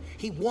doing.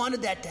 He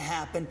wanted that to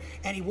happen,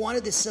 and he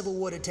wanted this civil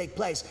war to take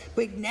place.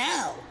 But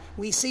now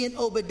we see in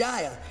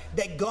Obadiah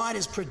that God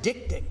is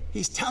predicting.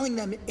 He's telling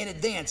them in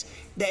advance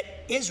that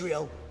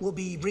Israel will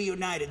be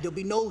reunited. There'll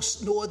be no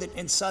northern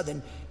and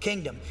southern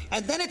kingdom.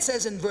 And then it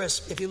says in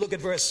if you look at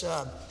verse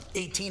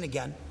 18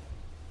 again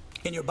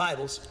in your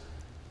Bibles,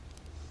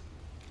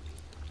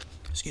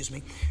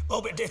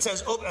 it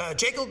says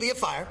Jacob will be a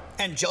fire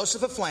and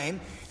Joseph a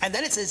flame, and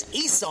then it says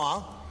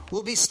Esau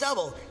will be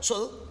stubble.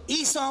 So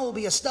Esau will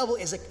be a stubble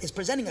is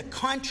presenting a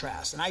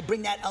contrast, and I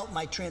bring that out in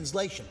my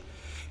translation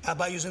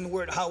by using the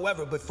word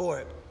however before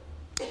it.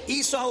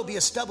 Esau will be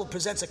a stubble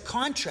presents a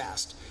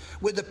contrast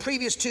with the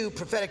previous two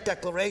prophetic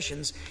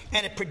declarations,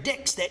 and it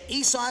predicts that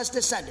Esau's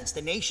descendants,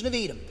 the nation of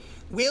Edom,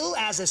 will,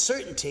 as a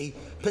certainty,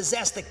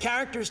 possess the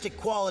characteristic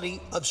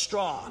quality of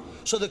straw.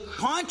 So the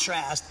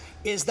contrast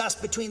is thus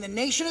between the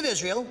nation of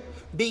Israel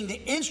being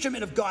the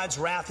instrument of God's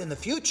wrath in the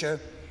future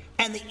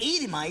and the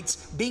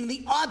Edomites being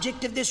the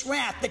object of this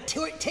wrath. The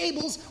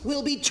tables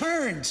will be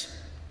turned.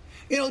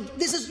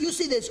 You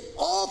see this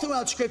all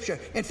throughout Scripture.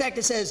 In fact,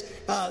 it says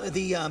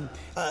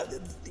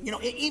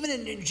even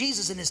in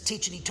Jesus in his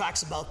teaching, he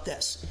talks about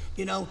this.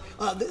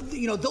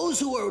 Those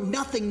who are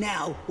nothing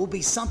now will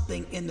be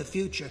something in the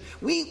future.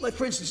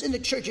 For instance, in the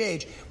church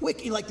age,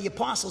 like the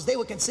apostles, they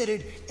were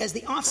considered as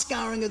the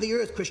offscouring of the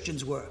earth.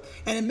 Christians were,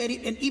 and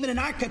even in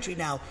our country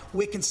now,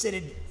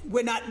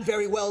 we're not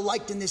very well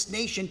liked in this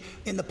nation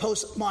in the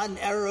postmodern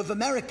era of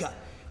America.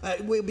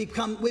 We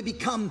become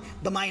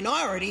the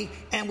minority,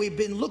 and we've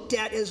been looked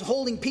at as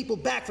holding people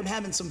back from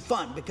having some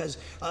fun because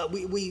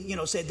we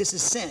said this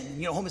is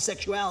sin,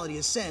 homosexuality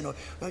is sin, or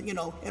and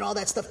all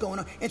that stuff going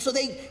on. And so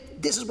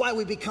this is why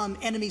we become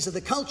enemies of the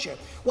culture.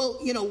 Well,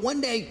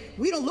 one day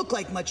we don't look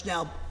like much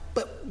now,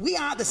 but we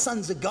are the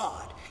sons of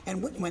God.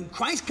 And when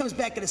Christ comes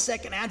back at the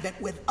second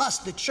advent with us,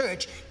 the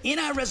church, in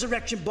our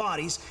resurrection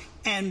bodies,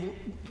 and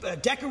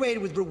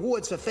decorated with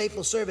rewards for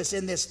faithful service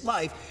in this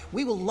life,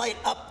 we will light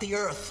up the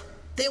earth.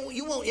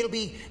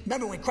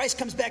 Remember, when Christ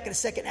comes back at the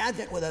second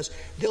advent with us,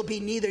 there'll be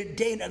neither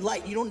day nor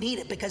light. You don't need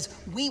it because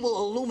we will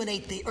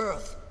illuminate the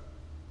earth.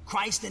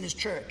 Christ and his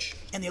church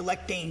and the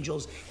elect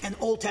angels and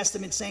Old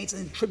Testament saints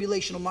and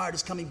tribulational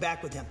martyrs coming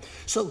back with him.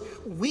 So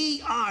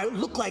we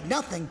look like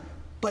nothing,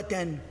 but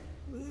then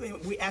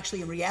we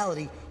actually, in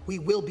reality, we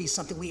will be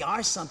something. We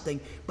are something,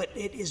 but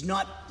it has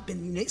not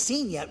been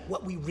seen yet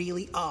what we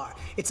really are.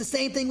 It's the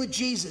same thing with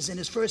Jesus in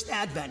his first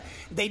advent.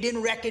 They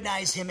didn't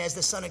recognize him as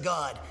the Son of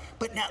God,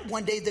 but now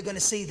one day they're going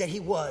to see that he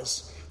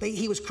was.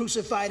 He was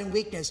crucified in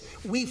weakness.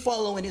 We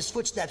follow in his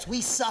footsteps.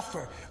 We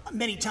suffer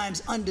many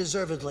times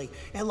undeservedly,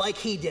 and like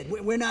he did.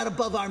 We're not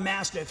above our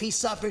master. If he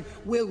suffered,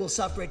 we will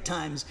suffer at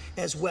times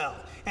as well.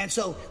 And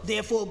so,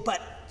 therefore,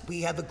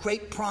 we have a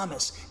great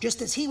promise.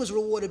 Just as he was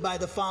rewarded by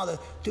the Father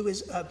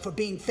for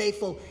being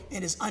faithful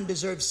in his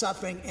undeserved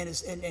suffering and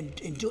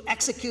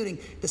executing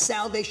the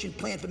salvation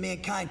plan for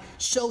mankind,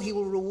 so he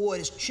will reward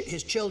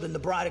his children, the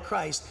bride of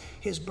Christ,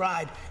 his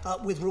bride,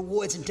 with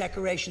rewards and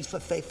decorations for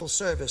faithful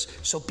service.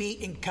 So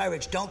be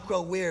encouraged. Don't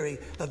grow weary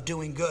of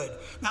doing good.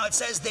 Now it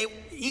says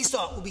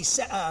Esau will be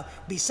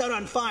set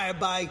on fire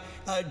by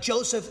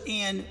Joseph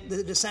and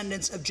the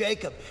descendants of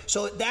Jacob.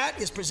 So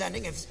that is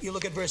presenting, if you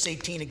look at verse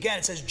 18 again,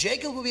 it says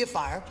Jacob will be a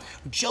fire,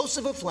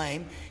 Joseph a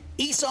flame,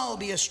 Esau will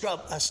be a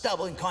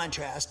stubble in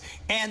contrast,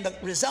 and the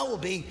result will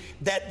be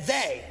that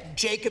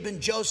Jacob and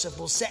Joseph,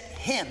 will set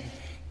him,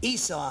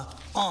 Esau,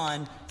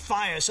 on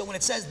fire. So when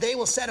it says they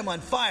will set him on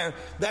fire,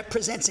 that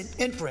presents an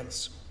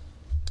inference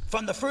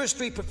from the first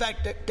three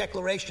prophetic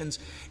declarations,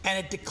 and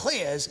it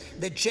declares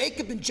that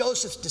Jacob and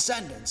Joseph's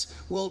descendants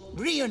will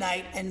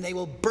reunite and they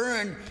will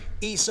burn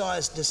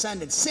Esau's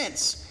descendants,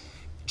 since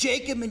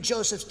Jacob and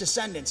Joseph's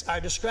descendants are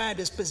described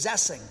as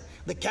possessing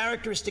the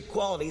characteristic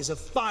qualities of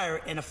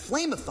fire and a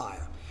flame of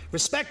fire,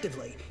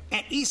 respectively,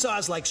 and Esau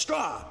is like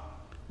straw,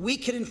 we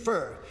can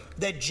infer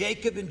that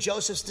Jacob and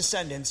Joseph's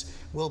descendants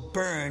will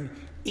burn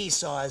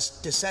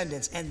Esau's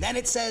descendants. And then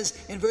it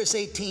says in verse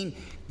 18,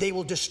 they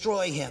will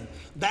destroy him.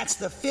 That's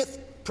the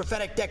fifth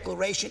prophetic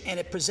declaration, and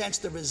it presents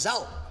the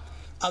result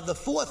of the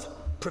fourth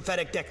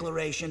prophetic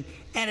declaration,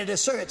 and it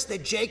asserts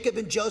that Jacob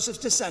and Joseph's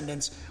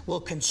descendants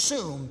will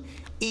consume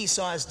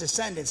Esau's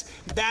descendants.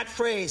 That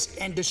phrase,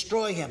 and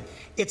destroy him,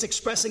 it's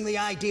expressing the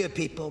idea,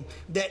 people,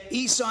 that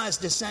Esau's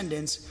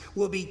descendants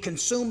will be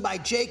consumed by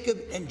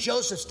Jacob and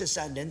Joseph's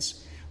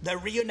descendants, the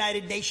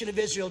reunited nation of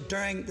Israel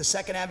during the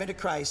second advent of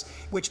Christ,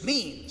 which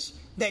means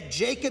that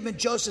Jacob and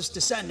Joseph's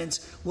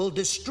descendants will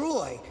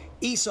destroy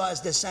Esau's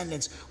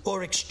descendants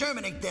or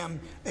exterminate them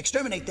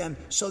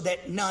so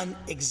that none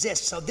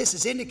exist. So this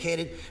is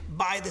indicated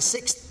by the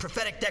sixth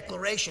prophetic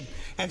declaration.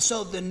 And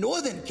so the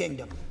northern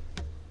kingdom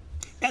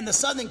and the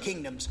southern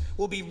kingdoms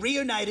will be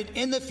reunited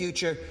in the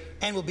future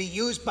and will be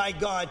used by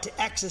God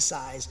to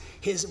exercise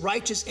his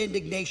righteous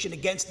indignation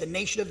against the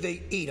nation of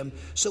Edom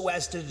so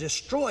as to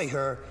destroy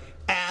her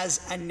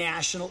as a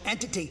national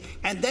entity.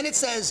 And then it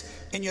says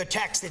in your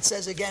text, it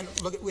says again,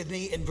 look with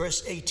me in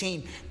verse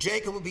 18,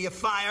 Jacob will be a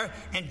fire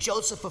and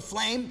Joseph a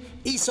flame,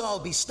 Esau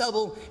will be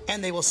stubble,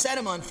 and they will set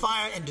him on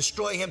fire and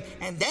destroy him.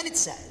 And then it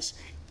says,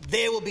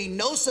 there will be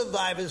no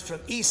survivors from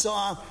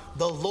Esau,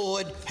 the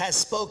Lord has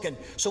spoken.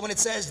 So when it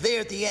says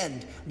there at the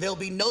end, there'll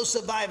be no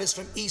survivors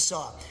from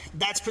Esau,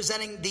 that's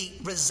presenting the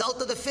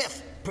result of the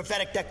fifth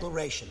prophetic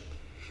declaration.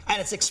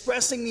 And it's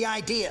expressing the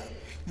idea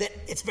that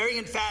it's very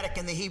emphatic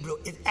in the Hebrew.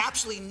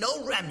 Absolutely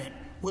no remnant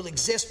will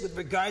exist with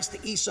regards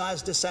to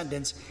Esau's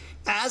descendants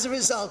as a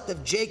result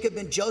of Jacob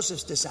and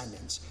Joseph's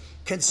descendants,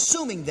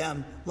 consuming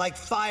them like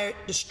fire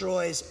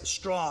destroys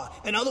straw.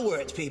 In other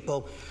words,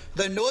 people,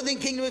 the northern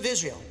kingdom of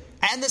Israel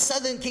and the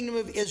southern kingdom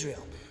of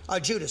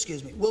Judah,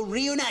 will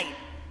reunite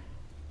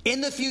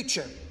in the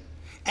future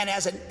and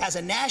as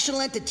a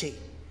national entity.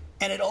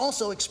 And it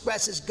also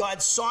expresses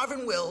God's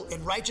sovereign will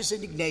and righteous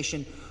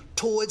indignation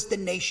towards the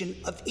nation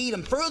of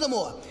Edom.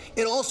 Furthermore,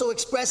 it also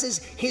expresses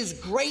his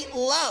great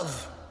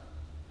love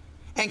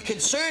and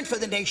concern for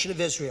the nation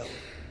of Israel.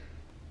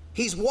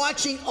 He's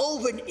watching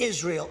over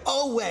Israel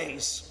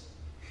always.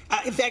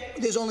 In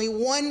fact, there's only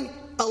one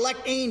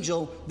elect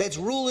angel that's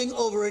ruling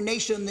over a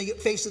nation on the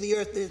face of the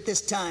earth at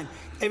this time.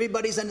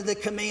 Everybody's under the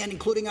command,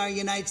 including our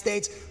United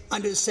States,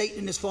 under Satan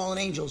and his fallen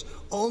angels.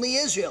 Only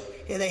Israel.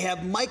 And they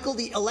have Michael,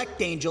 the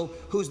elect angel,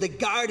 who's the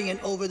guardian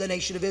over the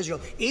nation of Israel.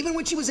 Even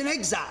when she was in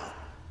exile,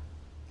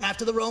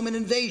 after the Roman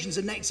invasions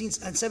in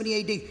 70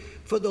 AD,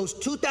 for those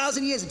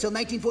 2,000 years until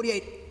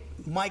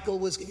 1948,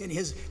 Michael and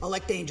his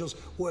elect angels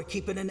were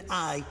keeping an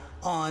eye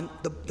on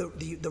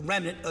the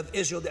remnant of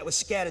Israel that was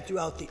scattered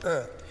throughout the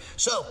earth.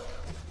 So,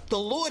 the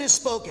Lord has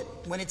spoken.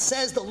 When it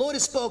says the Lord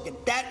has spoken,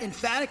 that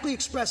emphatically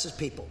expresses,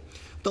 people,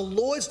 the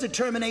Lord's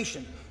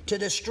determination to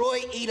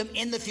destroy Edom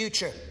in the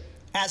future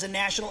as a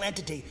national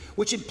entity,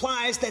 which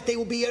implies that they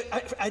will be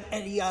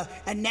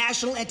a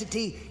national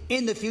entity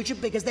in the future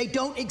because they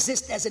don't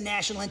exist as a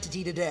national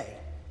entity today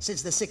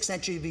since the 6th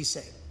century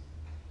BC.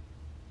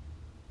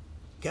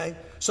 Okay?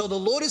 So the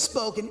Lord has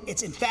spoken.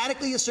 It's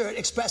emphatically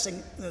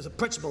expressing, there's a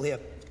principle here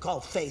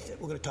called faith that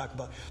we're going to talk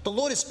about. The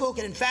Lord has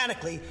spoken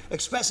emphatically,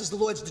 expresses the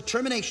Lord's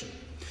determination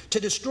to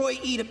destroy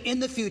Edom in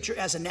the future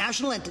as a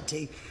national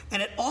entity,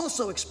 and it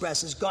also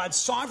expresses God's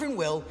sovereign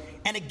will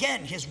and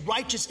again his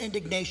righteous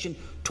indignation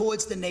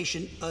towards the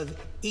nation of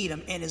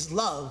Edom and his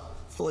love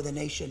for the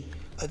nation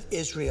of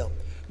Israel.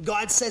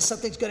 God says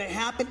something's going to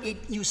happen.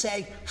 You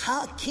say,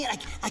 I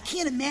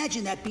can't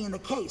imagine that being the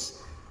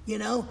case,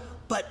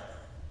 but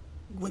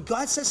when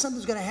God says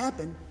something's going to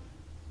happen,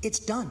 it's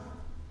done.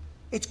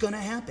 It's going to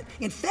happen.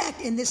 In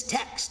fact, in this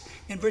text,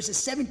 in verses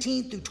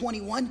 17 through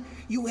 21,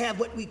 you have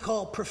what we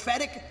call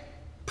prophetic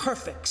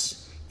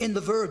perfects in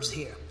the verbs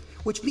here,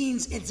 which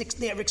means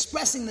they're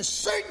expressing the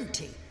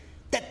certainty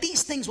that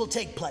these things will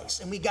take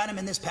place. And we got them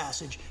in this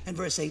passage in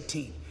verse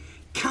 18.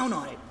 Count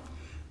on it.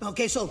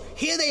 Okay, so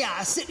here they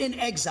are sitting in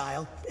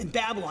exile in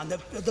Babylon,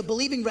 the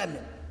believing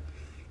remnant.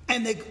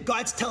 And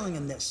God's telling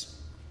them this.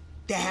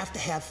 They have to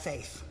have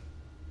faith.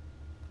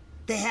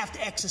 They have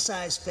to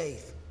exercise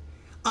faith.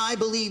 I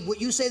believe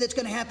what you say that's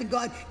going to happen,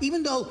 God,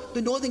 even though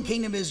the northern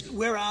kingdom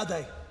where are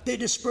they? They're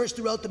dispersed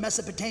throughout the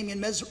Mesopotamian,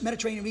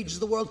 Mediterranean regions of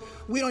the world.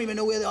 We don't even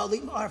know where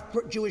our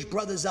Jewish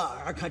brothers are,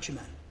 our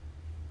countrymen.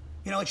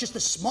 It's just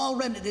a small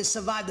remnant that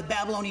survived the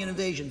Babylonian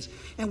invasions.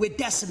 And we're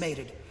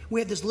decimated.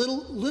 We have this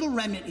little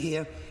remnant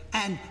here,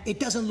 and it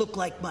doesn't look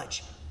like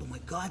much. But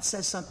when God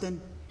says something,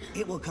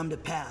 it will come to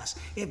pass.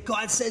 If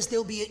God says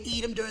there'll be an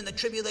Edom during the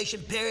tribulation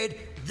period,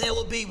 there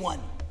will be one.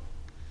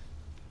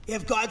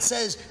 If God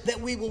says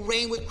that we will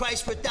reign with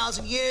Christ for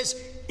 1,000 years,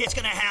 it's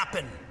going to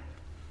happen.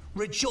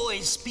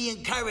 Rejoice, be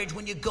encouraged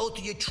when you go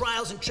through your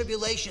trials and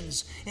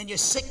tribulations and your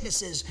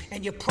sicknesses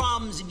and your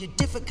problems and your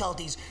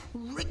difficulties.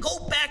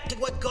 Go back to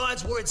what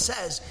God's word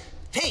says.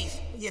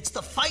 Faith, it's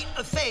the fight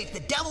of faith.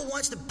 The devil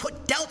wants to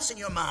put doubts in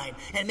your mind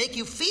and make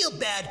you feel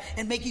bad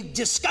and make you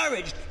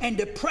discouraged and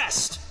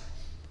depressed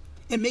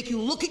and make you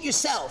look at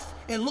yourself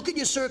and look at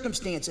your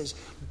circumstances.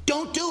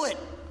 Don't do it.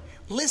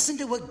 Listen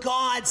to what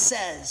God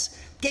says.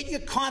 Get your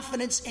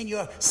confidence and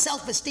your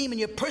self-esteem and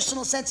your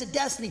personal sense of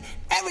destiny.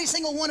 Every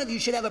single one of you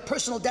should have a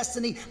personal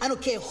destiny. I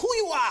don't care who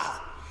you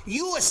are.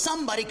 You are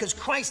somebody because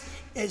Christ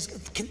has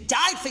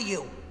died for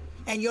you.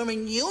 And you're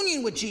in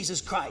union with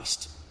Jesus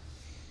Christ.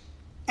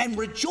 And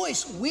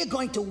rejoice, we're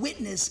going to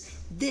witness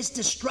this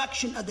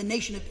destruction of the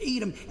nation of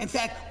Edom. In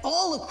fact,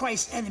 all of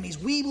Christ's enemies,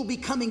 we will be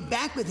coming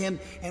back with him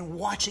and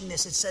watching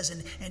this, it says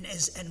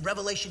in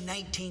Revelation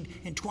 19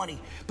 and 20.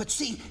 But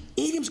see,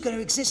 Edom's going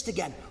to exist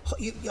again.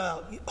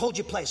 Hold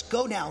your place.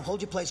 Go now.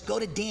 Hold your place. Go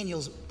to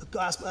Daniel's,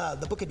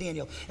 the book of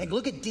Daniel, and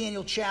look at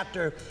Daniel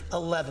chapter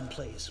 11,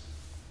 please.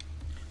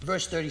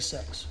 Verse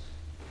 36.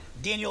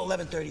 Daniel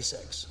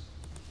 11:36.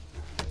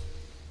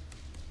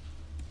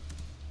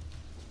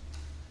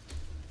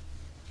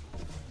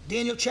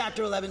 Daniel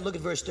chapter 11, look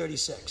at verse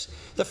 36.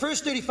 The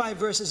first 35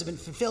 verses have been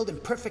fulfilled in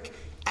perfect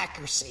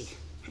accuracy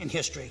in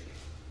history.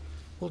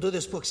 We'll do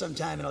this book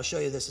sometime and I'll show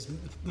you this. It's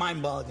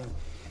mind-boggling.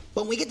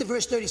 But when we get to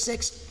verse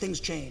 36, things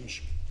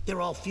change.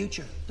 They're all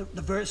future.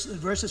 The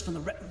verses from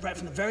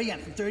the very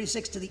end, from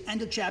 36 to the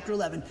end of chapter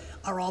 11,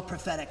 are all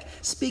prophetic.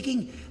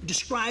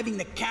 Describing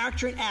the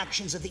character and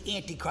actions of the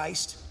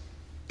Antichrist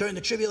during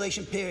the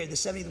tribulation period, the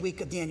 70th week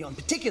of Daniel. In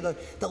particular,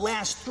 the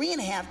last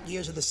 3.5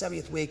 years of the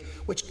 70th week,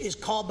 which is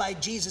called by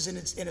Jesus in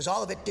his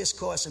Olivet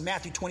Discourse in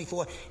Matthew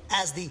 24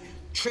 as the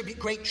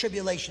Great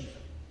Tribulation,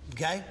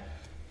 okay?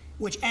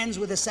 Which ends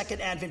with the second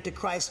advent to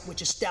Christ,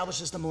 which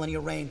establishes the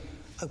millennial reign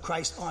of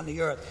Christ on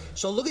the earth.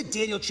 So look at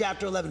Daniel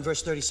chapter 11,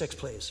 verse 36,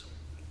 please.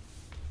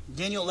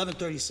 Daniel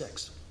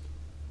 11:36.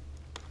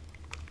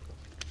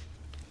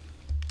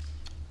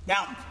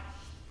 Now,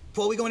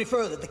 before we go any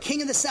further, the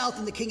king of the south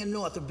and the king of the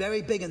north are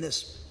very big in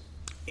this.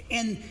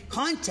 In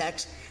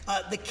context,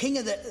 the king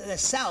of the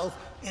south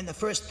in the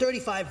first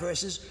 35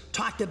 verses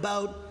talked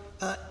about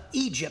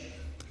Egypt.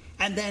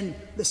 And then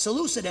the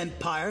Seleucid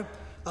Empire,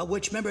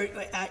 which, remember,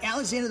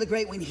 Alexander the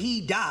Great, when he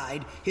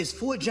died, his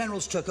 4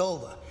 generals took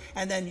over.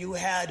 And then you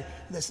had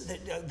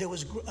there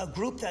was a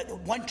group that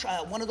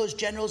one of those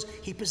generals,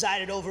 he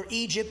presided over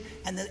Egypt,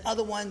 and the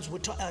other ones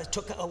went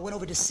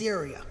over to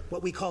Syria,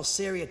 what we call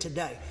Syria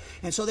today.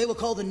 And so they were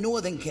called the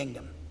Northern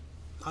Kingdom.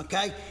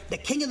 Okay, the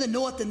king of the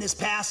north in this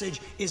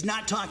passage is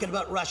not talking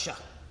about Russia.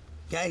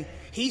 Okay,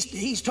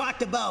 he's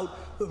talked about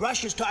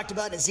Russia's talked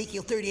about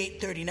Ezekiel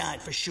 38:39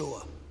 for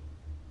sure.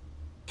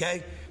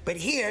 Okay, but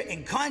here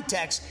in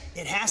context,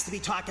 it has to be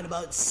talking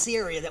about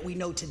Syria that we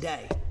know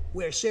today,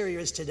 where Syria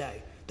is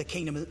today. The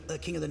king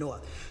of the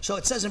north. So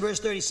it says in verse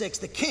 36,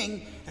 the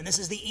king, and this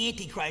is the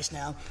Antichrist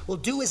now, will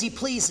do as he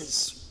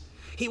pleases.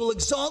 He will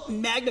exalt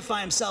and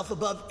magnify himself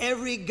above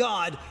every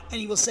god, and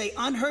he will say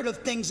unheard of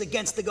things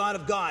against the God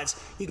of gods.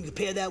 You can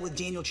compare that with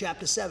Daniel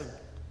chapter 7.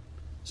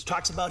 It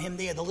talks about him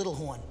there, the little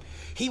horn.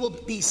 He will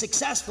be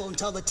successful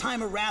until the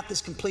time of wrath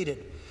is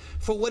completed.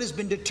 For what has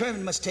been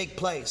determined must take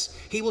place.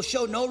 He will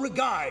show no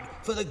regard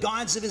for the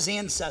gods of his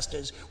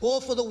ancestors,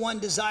 or for the one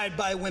desired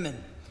by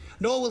women.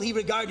 Nor will he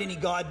regard any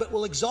god, but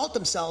will exalt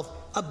himself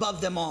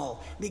above them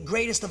all. The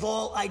greatest of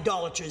all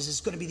idolaters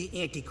is going to be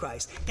the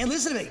Antichrist. And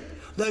listen to me,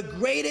 the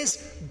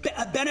greatest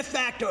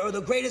benefactor, or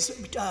the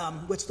greatest,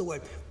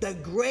 the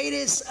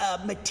greatest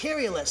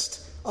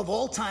materialist of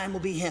all time will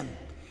be him.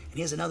 And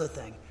here's another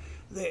thing.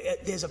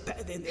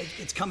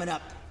 It's coming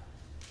up.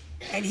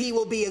 And he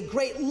will be a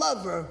great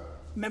lover.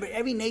 Remember,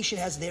 every nation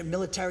has their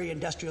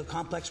military-industrial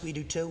complex. We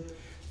do too.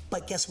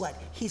 But guess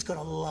what? He's going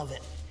to love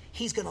it.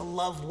 He's going to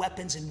love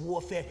weapons and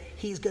warfare.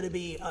 He's going to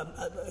be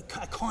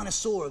a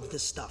connoisseur of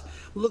this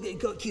stuff.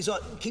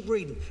 Keep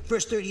reading.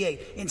 Verse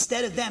 38.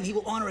 Instead of them, he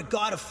will honor a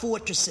god of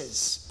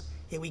fortresses.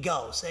 Here we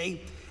go.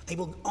 See? He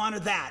will honor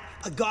that.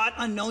 A god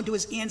unknown to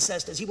his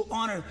ancestors. He will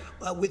honor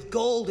with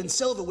gold and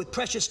silver, with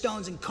precious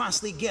stones and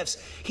costly gifts.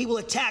 He will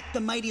attack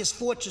the mightiest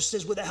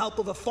fortresses with the help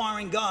of a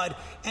foreign god,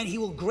 and he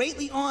will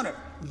greatly honor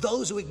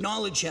those who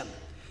acknowledge him.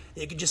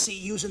 You can just see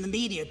using the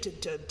media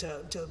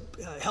to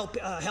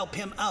help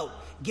him out,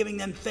 giving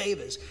them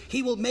favors.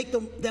 He will make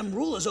them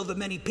rulers over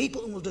many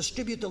people and will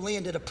distribute the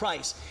land at a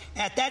price.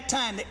 At that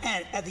time,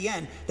 at the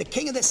end, the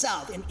king of the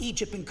south, in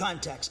Egypt in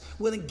context,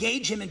 will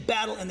engage him in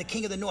battle, and the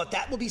king of the north,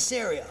 that will be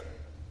Syria,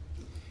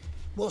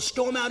 will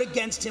storm out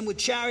against him with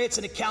chariots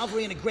and a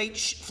cavalry and a great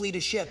fleet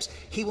of ships.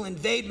 He will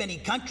invade many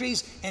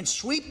countries and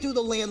sweep through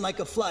the land like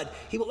a flood.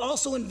 He will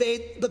also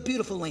invade the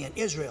beautiful land,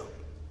 Israel.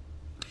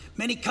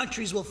 Many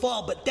countries will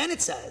fall, but then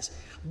it says,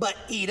 but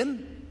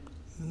Edom,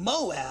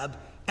 Moab,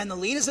 and the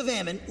leaders of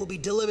Ammon will be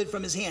delivered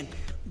from his hand.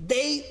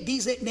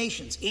 These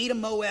nations,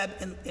 Edom, Moab,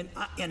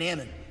 and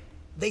Ammon,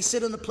 they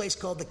sit in a place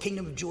called the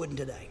Kingdom of Jordan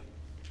today.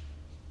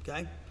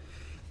 Okay?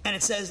 And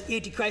it says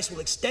Antichrist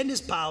will extend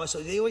his power,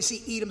 so they always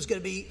see Edom's going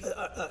to be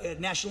a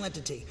national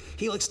entity.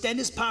 He will extend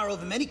his power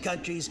over many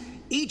countries.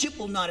 Egypt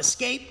will not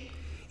escape.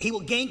 He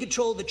will gain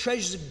control of the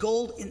treasures of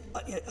gold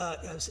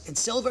and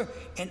silver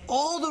and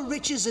all the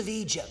riches of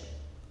Egypt.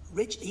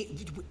 Rich,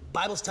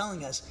 Bible's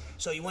telling us,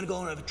 so you want to go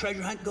on a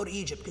treasure hunt, go to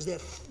Egypt, because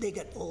they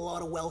got a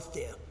lot of wealth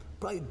there,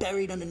 probably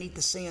buried underneath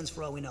the sands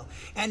for all we know.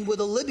 And with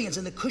the Libyans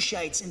and the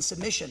Cushites in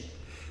submission.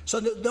 So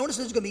notice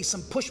there's going to be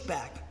some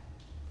pushback.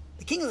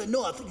 The king of the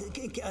north,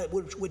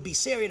 would be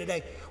Syria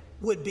today,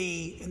 would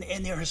be, and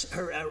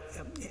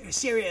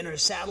Syria and her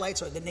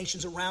satellites, or the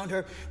nations around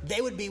her,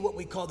 they would be what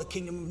we call the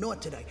kingdom of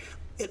north today.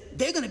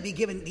 They're going to be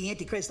giving the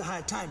Antichrist a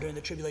hard time during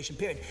the tribulation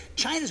period.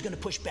 China's going to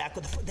push back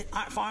with the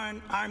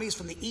foreign armies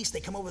from the east.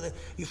 They come over the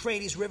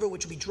Euphrates River,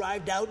 which will be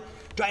dried up,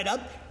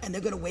 and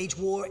they're going to wage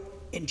war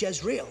in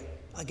Jezreel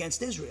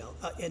against Israel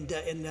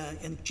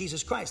and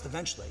Jesus Christ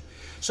eventually.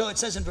 So it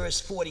says in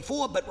verse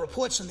 44, but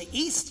reports from the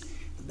east,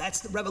 that's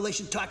the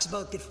Revelation talks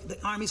about the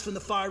armies from the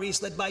Far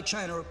East led by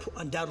China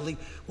undoubtedly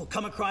will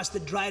come across the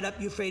dried up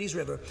Euphrates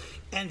River,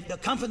 and they'll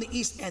come from the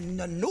east, and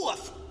the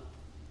north,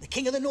 the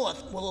king of the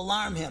north, will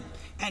alarm him,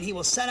 and he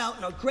will set out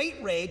in a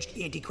great rage,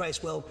 the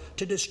Antichrist will,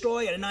 to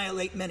destroy and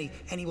annihilate many,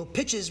 and he will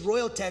pitch his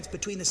royal tents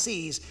between the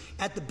seas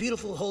at the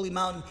beautiful holy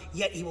mountain,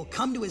 yet he will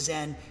come to his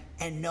end,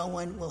 and no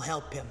one will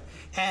help him.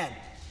 And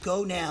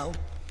go now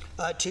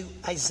to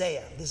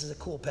Isaiah. This is a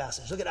cool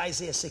passage. Look at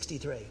Isaiah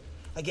 63.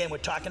 Again, we're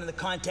talking in the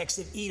context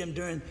of Edom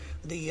during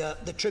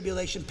the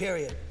tribulation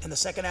period and the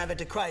second advent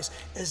of Christ.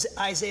 Is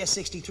Isaiah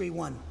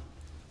 63:1.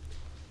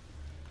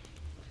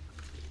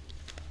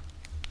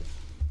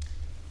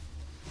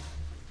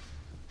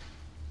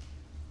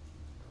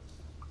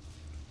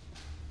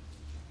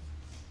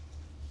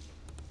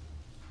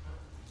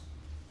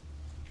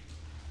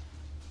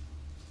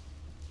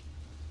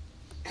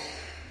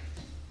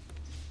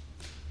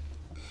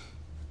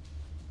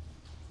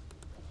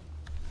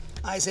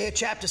 Isaiah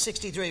chapter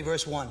 63,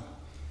 verse 1.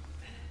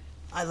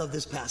 I love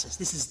this passage.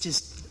 This is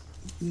just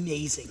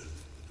amazing.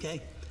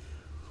 Okay?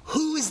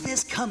 Who is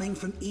this coming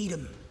from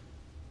Edom?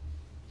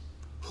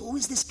 Who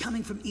is this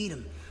coming from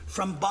Edom?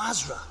 From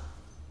Basra.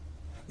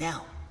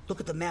 Now, look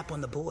at the map on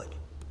the board.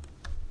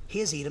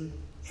 Here's Edom,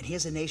 and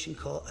here's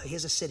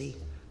a city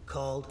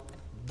called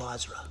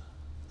Basra.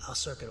 I'll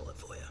circle it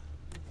for you.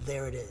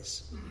 There it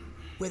is.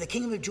 Where the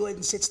kingdom of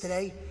Jordan sits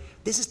today,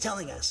 this is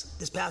telling us,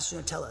 this passage is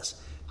going to tell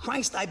us,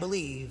 Christ, I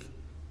believe,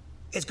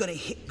 is going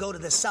to go to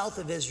the south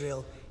of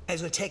Israel and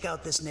he's going to take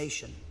out this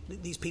nation,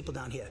 these people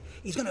down here.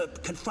 He's going to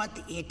confront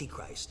the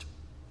Antichrist.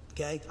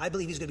 Okay? I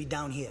believe he's going to be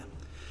down here.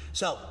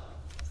 So,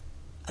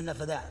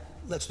 enough of that.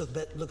 Let's look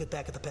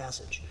back at the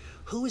passage.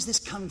 Who is this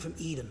coming from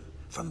Edom,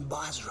 from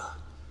Basra,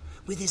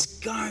 with his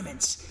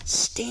garments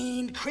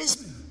stained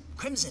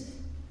crimson?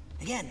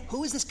 Again,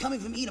 who is this coming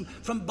from Edom,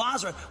 from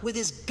Basra, with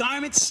his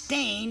garments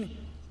stained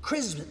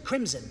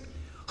crimson?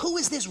 Who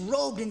is this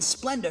robed in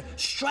splendor,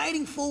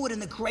 striding forward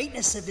in the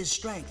greatness of his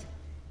strength?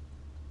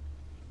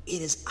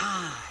 It is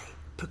I,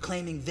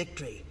 proclaiming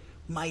victory,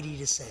 mighty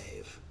to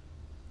save.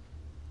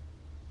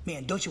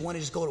 Man, don't you want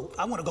to just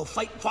I want to go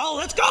fight and follow.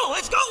 Let's go,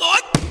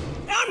 Lord.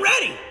 I'm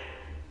ready.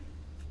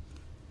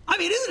 I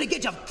mean, doesn't it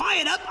get you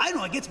fired up? I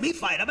know it gets me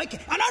fired up.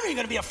 I'm not even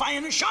going to be a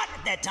firing shot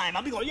at that time.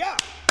 I'll be going, yeah,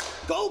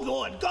 go,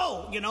 Lord,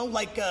 go.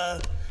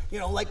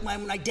 Like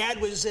when my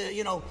dad was,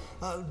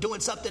 doing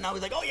something, I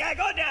was like, oh, yeah,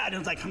 go, Dad. And it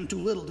was like, I'm too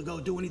little to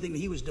go do anything that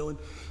he was doing.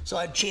 So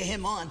I'd cheer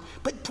him on.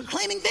 But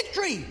proclaiming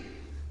victory.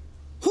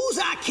 Who's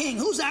our king?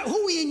 Who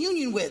are we in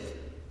union with?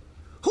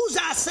 Who's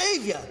our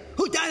Savior?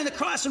 Who died on the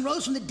cross and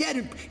rose from the dead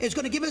and is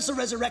going to give us a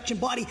resurrection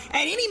body? At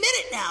any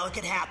minute now it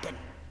could happen.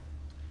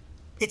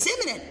 It's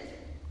imminent.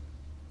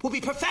 We'll be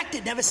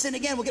perfected, never sin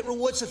again. We'll get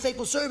rewards for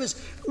faithful service.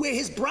 We're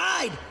his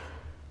bride.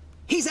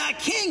 He's our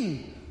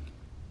king.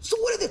 So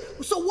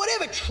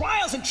whatever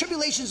trials and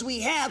tribulations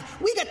we have,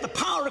 we got the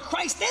power of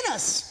Christ in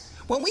us.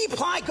 When we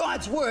apply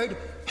God's word,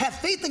 have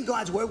faith in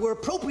God's word, we're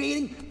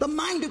appropriating the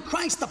mind of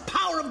Christ, the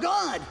power of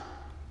God.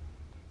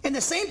 And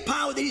the same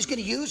power that he's going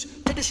to use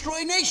to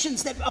destroy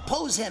nations that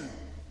oppose him.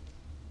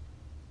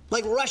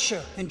 Like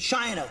Russia and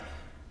China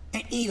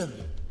and Edom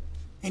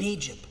and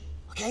Egypt.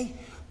 Okay?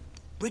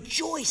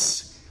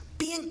 Rejoice.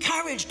 Be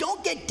encouraged.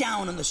 Don't get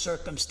down on the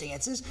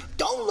circumstances.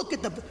 Don't look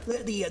at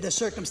the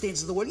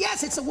circumstances of the world.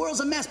 Yes, the world's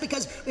a mess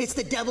because it's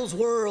the devil's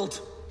world.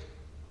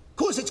 Of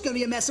course it's going to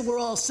be a mess and we're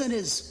all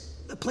sinners.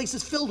 The place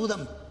is filled with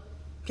them.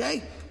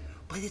 Okay?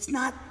 But it's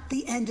not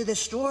the end of the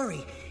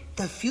story.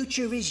 The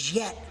future is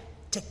yet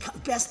to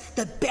come.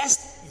 The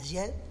best is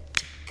yet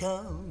to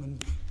come.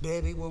 And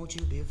baby, won't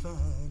you be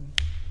fine?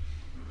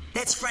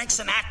 That's Frank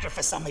Sinatra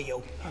for some of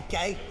you.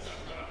 Okay?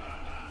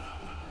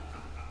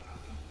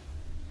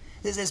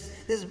 There's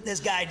this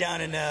guy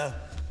down in,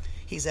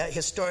 he's a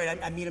historian.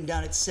 I meet him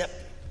down at SIP.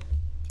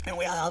 And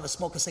I'll have a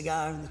smoke a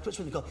cigar,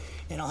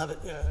 and I'll have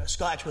a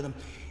scotch with him.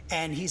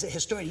 And he's a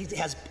historian.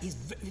 He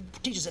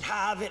teaches at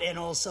Harvard and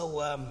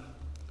also,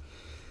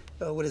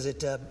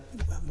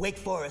 Wake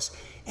Forest.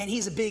 And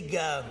he's a big,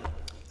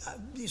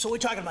 so we're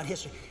talking about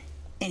history.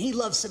 And he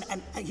loves,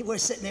 and we're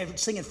sitting there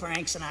singing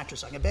Frank Sinatra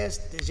song. The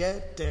best is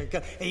yet to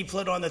come. And he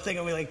put on the thing,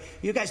 and we're like,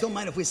 you guys don't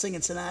mind if we sing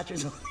in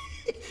Sinatra?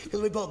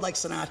 Because we both like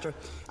Sinatra.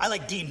 I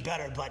like Dean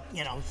better, but,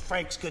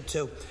 Frank's good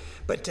too.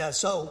 But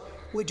so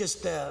we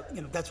just,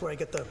 that's where I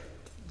get the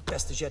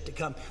best is yet to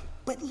come.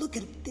 But look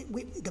at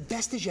it, the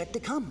best is yet to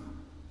come.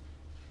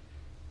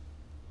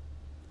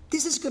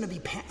 This is going to be,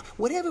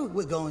 whatever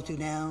we're going through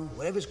now,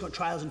 whatever's going,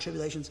 trials and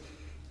tribulations,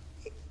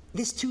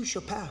 this too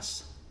shall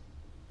pass.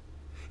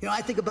 You know,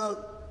 I think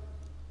about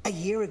a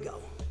year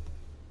ago,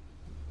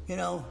 you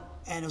know,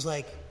 and it was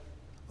like,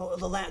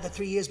 the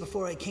 3 years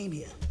before I came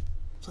here.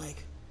 It's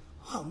like,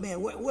 oh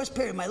man, worst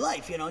period of my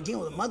life, you know,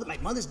 dealing with my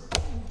mother's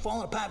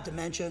falling apart with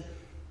dementia.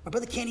 My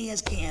brother Kenny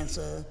has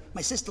cancer.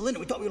 My sister Linda,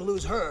 we thought we were going to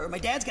lose her. My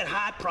dad's got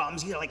heart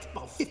problems. He's got like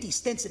about 50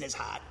 stents in his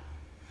heart.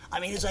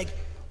 I mean, it's like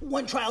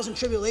one trials and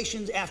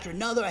tribulations after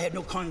another. I had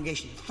no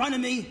congregation in front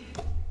of me.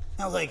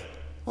 I was like,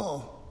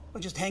 oh,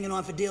 I'm just hanging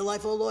on for dear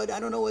life, oh Lord.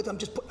 I don't know what,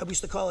 I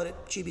used to call it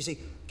at GBC,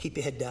 keep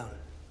your head down.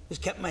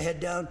 Just kept my head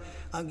down.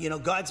 You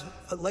know,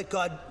 let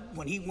God,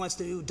 when he wants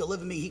to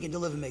deliver me, he can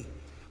deliver me.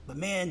 But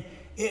man,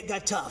 it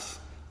got tough.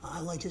 I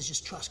like to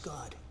just trust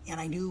God. And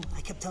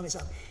I kept telling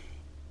myself,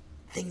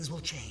 things will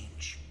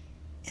change.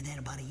 And then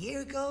about a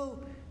year ago,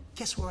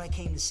 guess where I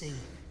came to see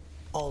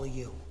all of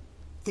you?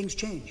 Things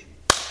change.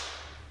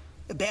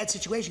 A bad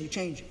situation can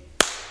change.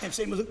 And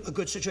same with a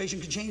good situation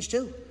can change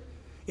too.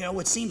 You know,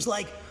 what seems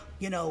like,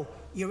 you know,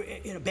 you're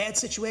in a bad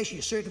situation,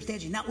 your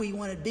circumstance, you're not where you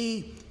want to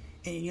be,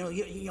 and you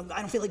know,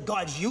 I don't feel like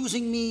God's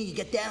using me. You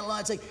get that a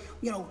lot. It's like,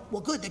 you know,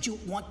 well, good that you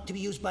want to be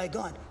used by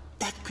God.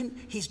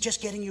 He's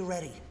just getting you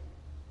ready.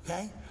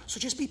 Okay? So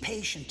just be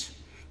patient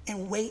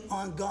and wait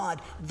on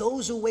God.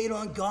 Those who wait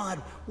on God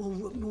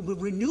will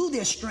renew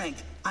their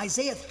strength.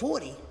 Isaiah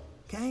 40,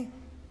 okay?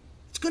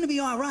 It's going to be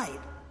all right,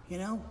 you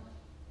know?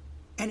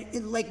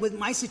 And like with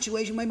my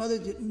situation, my mother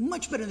did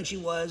much better than she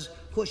was.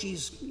 Of course,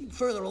 she's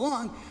further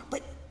along,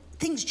 but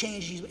things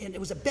changed, and it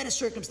was a better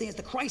circumstance.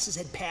 The crisis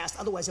had passed.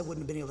 Otherwise, I wouldn't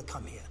have been able to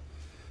come here.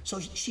 So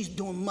she's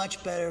doing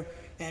much better,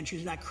 and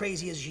she's not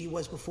crazy as she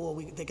was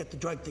before they got the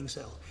drug thing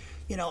settled.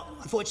 You know,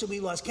 unfortunately,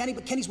 we lost Kenny,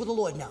 but Kenny's with the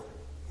Lord now.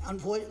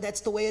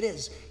 That's the way it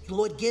is. The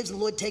Lord gives, the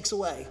Lord takes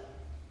away.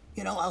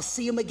 You know, I'll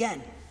see him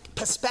again.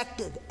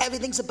 Perspective.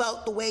 Everything's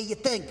about the way you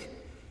think.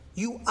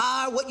 You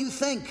are what you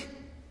think.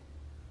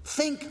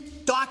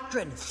 Think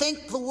doctrine.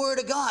 Think the Word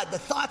of God, the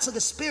thoughts of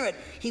the Spirit.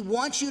 He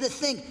wants you to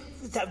think,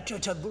 to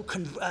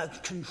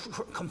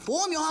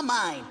conform your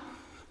mind.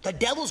 The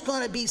devil's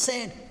going to be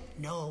saying,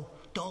 no,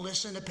 don't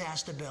listen to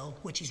Pastor Bill,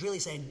 which he's really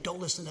saying, don't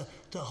listen to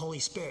the Holy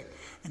Spirit.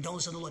 And don't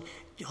listen to the Lord.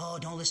 Oh,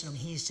 don't listen to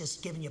him. He's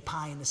just giving you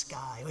pie in the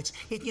sky.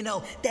 You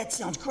know, that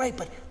sounds great,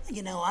 but,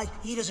 you know,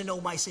 he doesn't know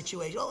my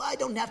situation. Oh, I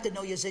don't have to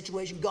know your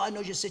situation. God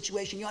knows your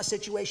situation. Your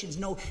situation's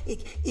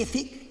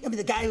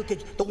the guy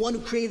the one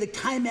who created the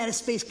time, matter,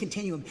 space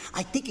continuum,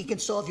 I think he can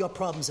solve your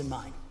problems and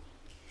mine.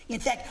 In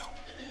fact,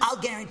 I'll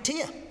guarantee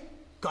you,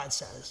 God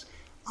says,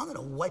 I'm going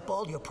to wipe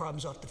all your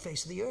problems off the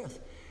face of the earth.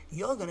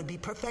 You're going to be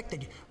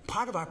perfected.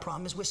 Part of our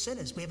problem is we're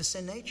sinners. We have a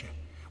sin nature.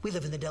 We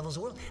live in the devil's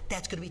world.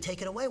 That's going to be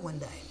taken away one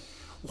day.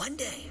 One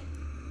day,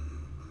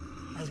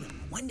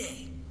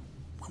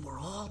 when we're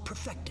all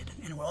perfected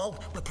and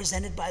we're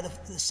presented by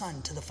the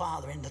Son to the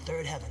Father in the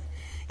third heaven,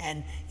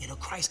 and you know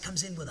Christ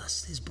comes in with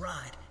us, His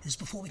bride. This is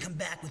before we come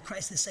back with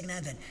Christ in the second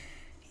advent.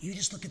 You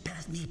just look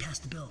at me,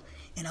 Pastor Bill,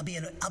 and I'll be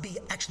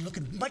actually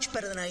looking much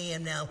better than I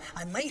am now.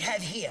 I might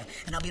have here,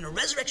 and I'll be in a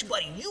resurrection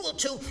body, and you will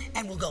too.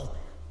 And we'll go,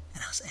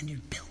 and you,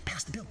 Bill,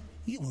 Pastor Bill,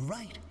 you were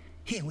right.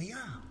 Here we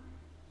are.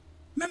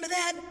 Remember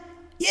that?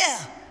 Yeah.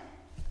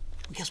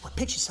 Well, guess what?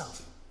 Pinch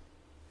yourself.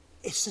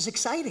 It's just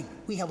exciting.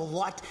 We have a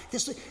lot.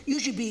 You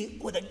should be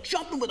with a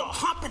jump and with a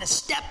hop and a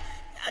step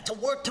to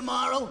work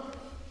tomorrow.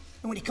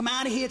 And when you come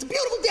out of here, it's a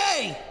beautiful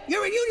day.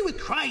 You're in union with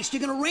Christ.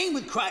 You're going to reign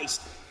with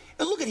Christ.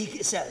 And look at what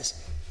it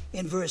says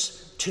in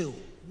verse 2.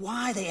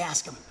 Why, they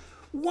ask him,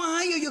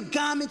 why are your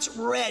garments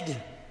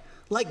red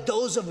like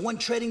those of one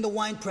treading the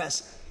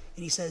winepress?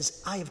 And he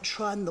says, I have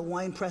trodden the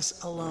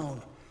winepress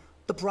alone.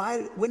 The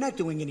bride, we're not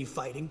doing any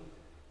fighting.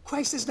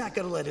 Christ is not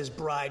going to let his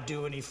bride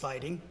do any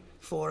fighting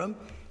for him.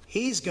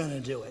 He's going to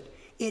do it.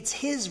 It's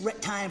his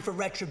time for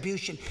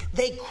retribution.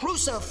 They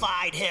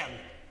crucified him,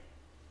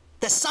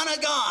 the Son of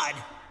God.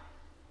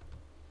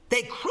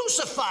 They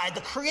crucified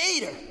the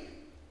Creator.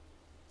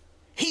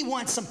 He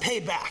wants some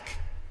payback.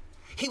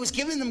 He was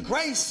giving them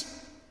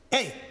grace.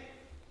 Hey,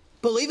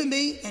 believe in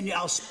me, and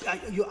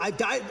I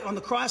died on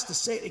the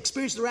cross to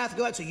experience the wrath of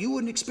God so you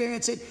wouldn't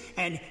experience it,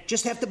 and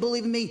just have to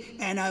believe in me,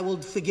 and I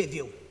will forgive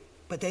you.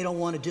 But they don't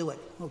want to do it.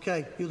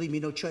 Okay, you leave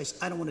me no choice.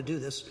 I don't want to do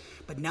this.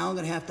 But now I'm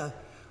going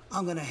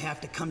to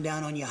have to come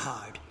down on you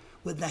hard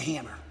with the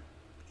hammer.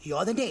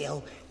 You're the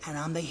nail, and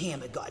I'm the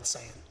hammer, God's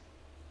saying.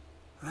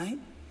 Right?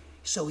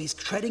 So he's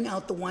treading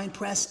out the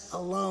winepress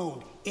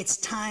alone. It's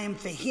time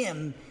for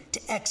him to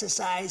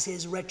exercise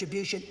his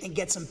retribution and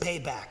get some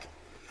payback.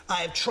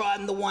 I have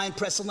trodden the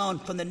winepress alone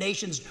from the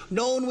nations.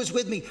 No one was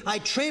with me. I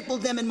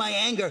trampled them in my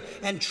anger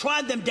and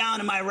trod them down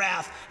in my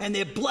wrath, and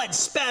their blood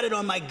spattered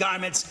on my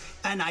garments,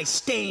 and I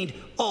stained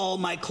all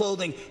my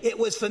clothing. It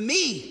was for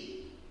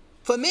me,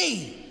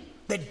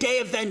 the day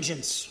of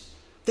vengeance.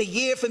 The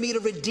year for me to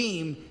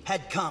redeem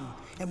had come.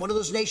 And one of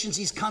those nations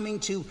he's coming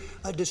to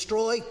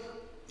destroy,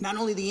 not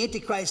only the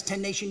Antichrist,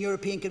 10-nation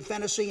European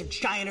Confederacy, and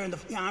China and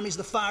the armies of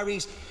the Far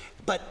East,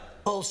 but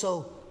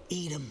also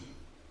Edom.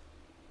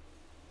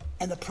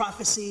 And the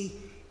prophecy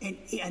in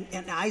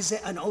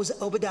Isaiah and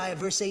Obadiah,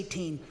 verse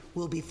 18,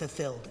 will be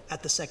fulfilled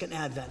at the second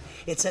advent.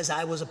 It says,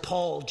 I was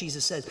appalled,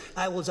 Jesus says,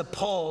 I was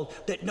appalled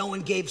that no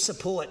one gave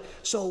support.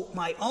 So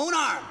my own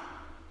arm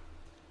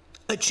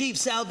achieved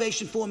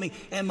salvation for me,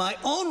 and my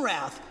own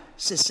wrath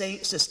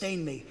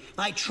sustained me.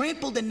 I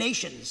trampled the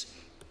nations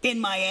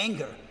in my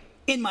anger.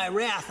 In my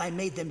wrath, I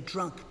made them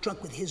drunk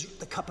with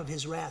the cup of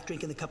his wrath,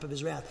 drinking the cup of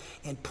his wrath,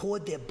 and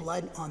poured their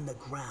blood on the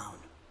ground.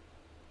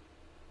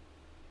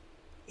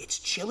 It's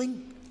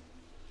chilling,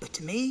 but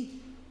to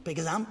me,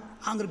 because I'm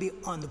going to be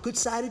on the good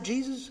side of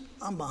Jesus,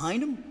 I'm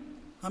behind him.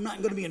 I'm not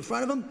going to be in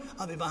front of him.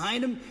 I'll be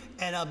behind him,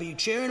 and I'll be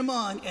cheering him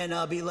on, and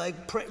I'll be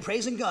like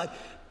praising God.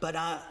 But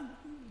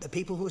the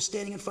people who are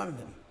standing in front of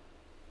him,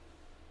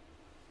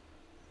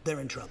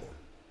 they're in trouble.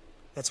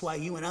 That's why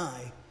you and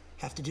I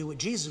have to do what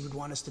Jesus would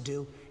want us to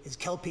do, is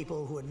tell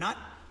people who are not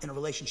in a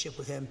relationship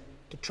with him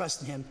to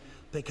trust in him,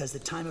 because the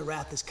time of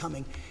wrath is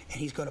coming,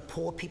 and he's going to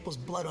pour people's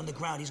blood on the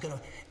ground. He's going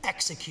to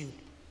execute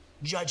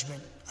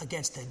judgment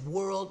against the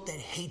world that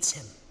hates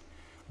him.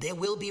 There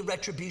will be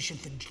retribution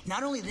for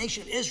not only the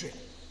nation of Israel,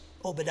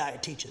 Obadiah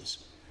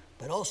teaches,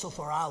 but also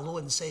for our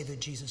Lord and Savior,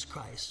 Jesus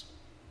Christ.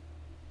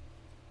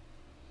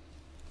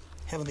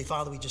 Heavenly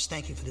Father, we just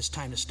thank you for this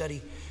time to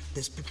study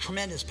this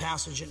tremendous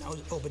passage in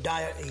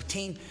Obadiah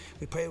 18.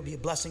 We pray it will be a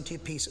blessing to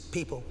your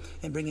people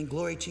and bringing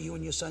glory to you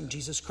and your Son,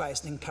 Jesus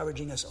Christ, and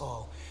encouraging us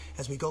all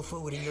as we go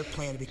forward in your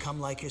plan to become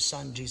like your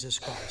Son, Jesus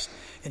Christ.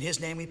 In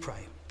his name we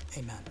pray.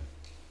 Amen.